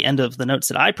brings me to the end of the notes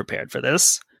that I prepared for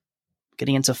this.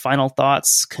 Getting into final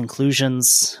thoughts,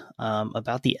 conclusions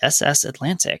about the SS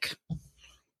Atlantic.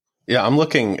 Yeah, I'm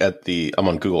looking at I'm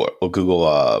on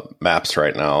Google Maps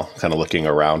right now, kind of looking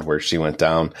around where she went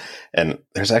down. And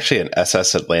there's actually an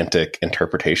SS Atlantic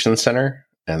Interpretation Center,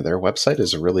 and their website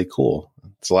is really cool.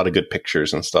 It's a lot of good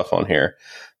pictures and stuff on here.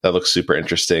 That looks super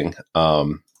interesting. I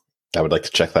would like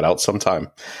to check that out sometime.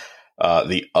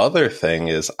 The other thing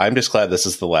is, I'm just glad this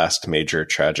is the last major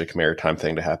tragic maritime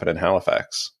thing to happen in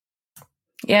Halifax.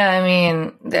 Yeah, I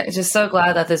mean, just so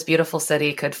glad that this beautiful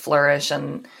city could flourish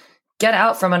and get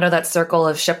out from under that circle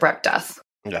of shipwreck death.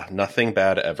 Yeah, nothing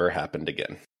bad ever happened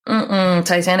again.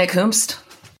 Titanic hoomst.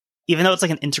 Even though it's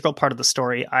like an integral part of the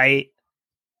story, I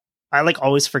like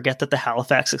always forget that the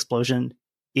Halifax explosion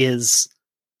is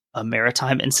a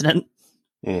maritime incident.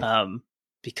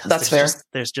 Because that's fair.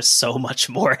 There's just so much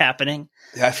more happening.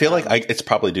 Yeah, I feel like it's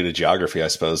probably due to geography, I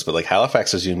suppose, but like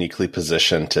Halifax is uniquely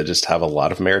positioned to just have a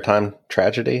lot of maritime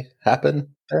tragedy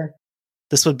happen there.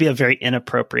 This would be a very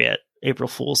inappropriate April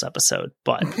Fool's episode,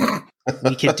 but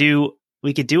we could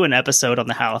do an episode on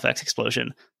the Halifax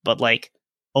explosion, but like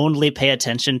only pay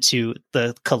attention to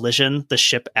the collision, the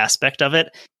ship aspect of it,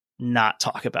 not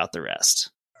talk about the rest.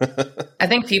 I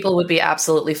think people would be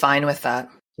absolutely fine with that.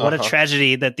 What a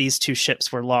tragedy that these two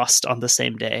ships were lost on the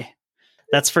same day.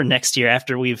 That's for next year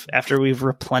after we've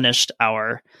replenished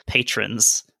our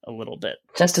patrons a little bit.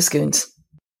 Just a scoons.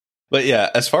 But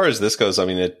yeah, as far as this goes, I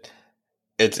mean,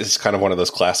 it's kind of one of those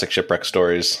classic shipwreck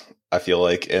stories, I feel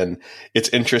like. And it's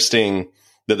interesting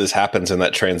that this happens in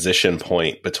that transition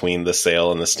point between the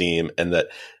sail and the steam, and that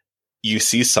you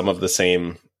see some of the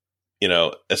same,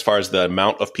 as far as the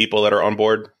amount of people that are on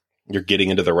board, you're getting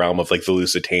into the realm of like the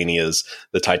Lusitanias,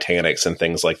 the Titanics, and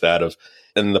things like that.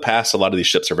 In the past, a lot of these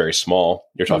ships are very small.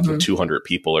 You're talking 200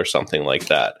 people or something like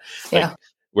that. Yeah. Like,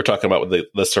 we're talking about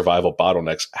the survival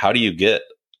bottlenecks. How do you get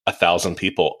 1,000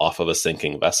 people off of a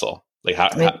sinking vessel? Like,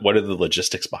 what are the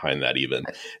logistics behind that even?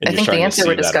 And I think the answer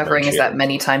we're discovering is that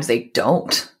many times they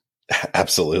don't.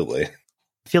 Absolutely.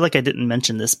 I feel like I didn't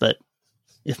mention this, but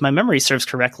if my memory serves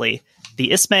correctly,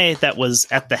 the Ismay that was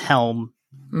at the helm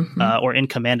or in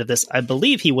command of this, I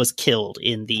believe he was killed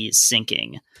in the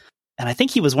sinking. And I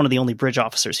think he was one of the only bridge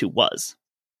officers who was.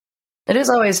 It is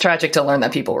always tragic to learn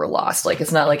that people were lost. Like,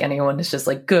 it's not like anyone is just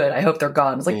like, good, I hope they're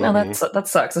gone. It's like, no, that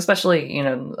sucks, especially,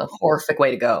 a horrific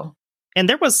way to go. And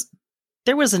there was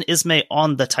an Ismay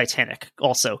on the Titanic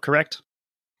also, correct?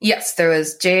 Yes, there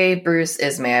was J. Bruce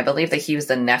Ismay. I believe that he was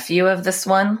the nephew of this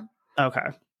one. Okay.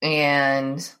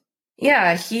 And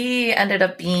yeah, he ended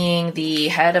up being the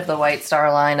head of the White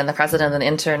Star Line and the president of the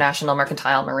International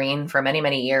Mercantile Marine for many,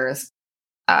 many years,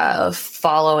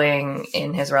 following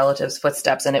in his relatives'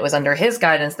 footsteps. And it was under his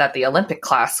guidance that the Olympic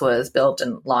class was built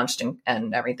and launched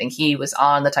and everything. He was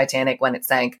on the Titanic when it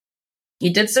sank. He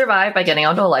did survive by getting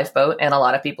onto a lifeboat, and a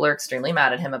lot of people are extremely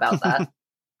mad at him about that.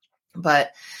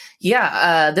 But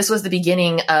yeah, this was the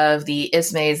beginning of the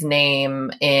Ismay's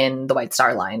name in the White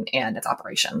Star Line and its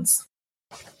operations.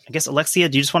 I guess, Alexia,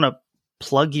 do you just want to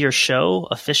plug your show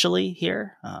officially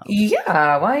here?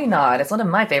 Yeah, why not? It's one of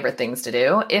my favorite things to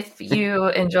do. If you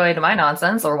enjoyed my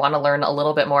nonsense or want to learn a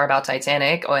little bit more about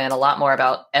Titanic and a lot more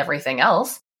about everything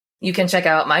else, you can check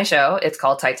out my show. It's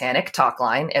called Titanic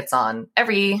Talkline. It's on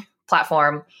every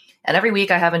platform, and every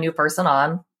week I have a new person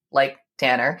on, like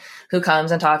Tanner, who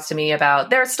comes and talks to me about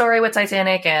their story with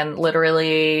Titanic and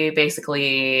literally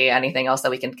basically anything else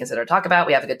that we can consider to talk about.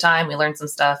 We have a good time, we learn some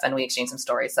stuff, and we exchange some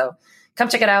stories. So come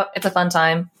check it out. It's a fun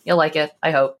time. You'll like it,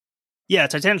 I hope. Yeah,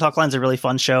 Titanic Talkline is a really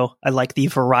fun show. I like the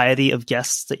variety of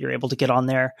guests that you're able to get on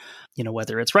there,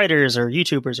 whether it's writers or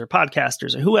YouTubers or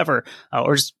podcasters or whoever,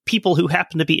 or just people who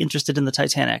happen to be interested in the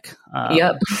Titanic.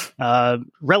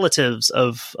 Relatives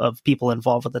of people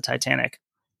involved with the Titanic.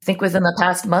 I think within the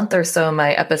past month or so,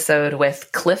 my episode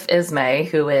with Cliff Ismay,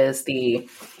 who is I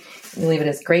believe it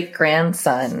is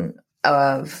great-grandson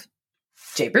of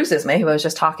J. Bruce Ismay, who I was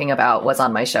just talking about, was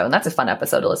on my show. And that's a fun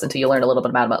episode to listen to. You'll learn a little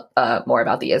bit more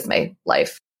about the Ismay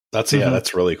life. That's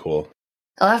really cool.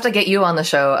 I'll have to get you on the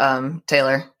show,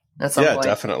 Taylor, at some point.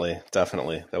 Definitely.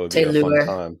 That would be a fun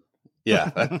time.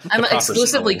 Yeah. I'm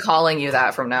exclusively calling you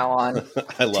that from now on.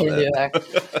 I love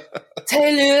it.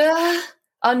 Taylor,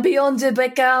 on Beyond the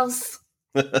Breakers.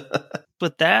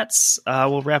 With that,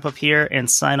 we'll wrap up here and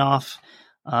sign off.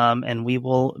 And we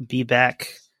will be back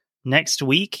next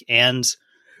week. And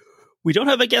we don't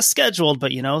have a guest scheduled,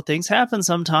 but things happen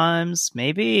sometimes.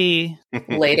 Maybe.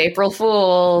 Late April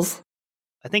Fools.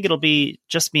 I think it'll be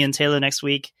just me and Taylor next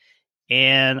week.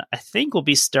 And I think we'll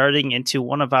be starting into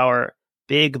one of our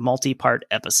big multi-part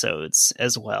episodes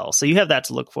as well. So you have that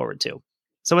to look forward to.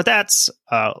 So with that,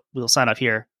 we'll sign off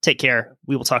here. Take care.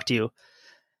 We will talk to you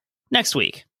next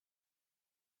week.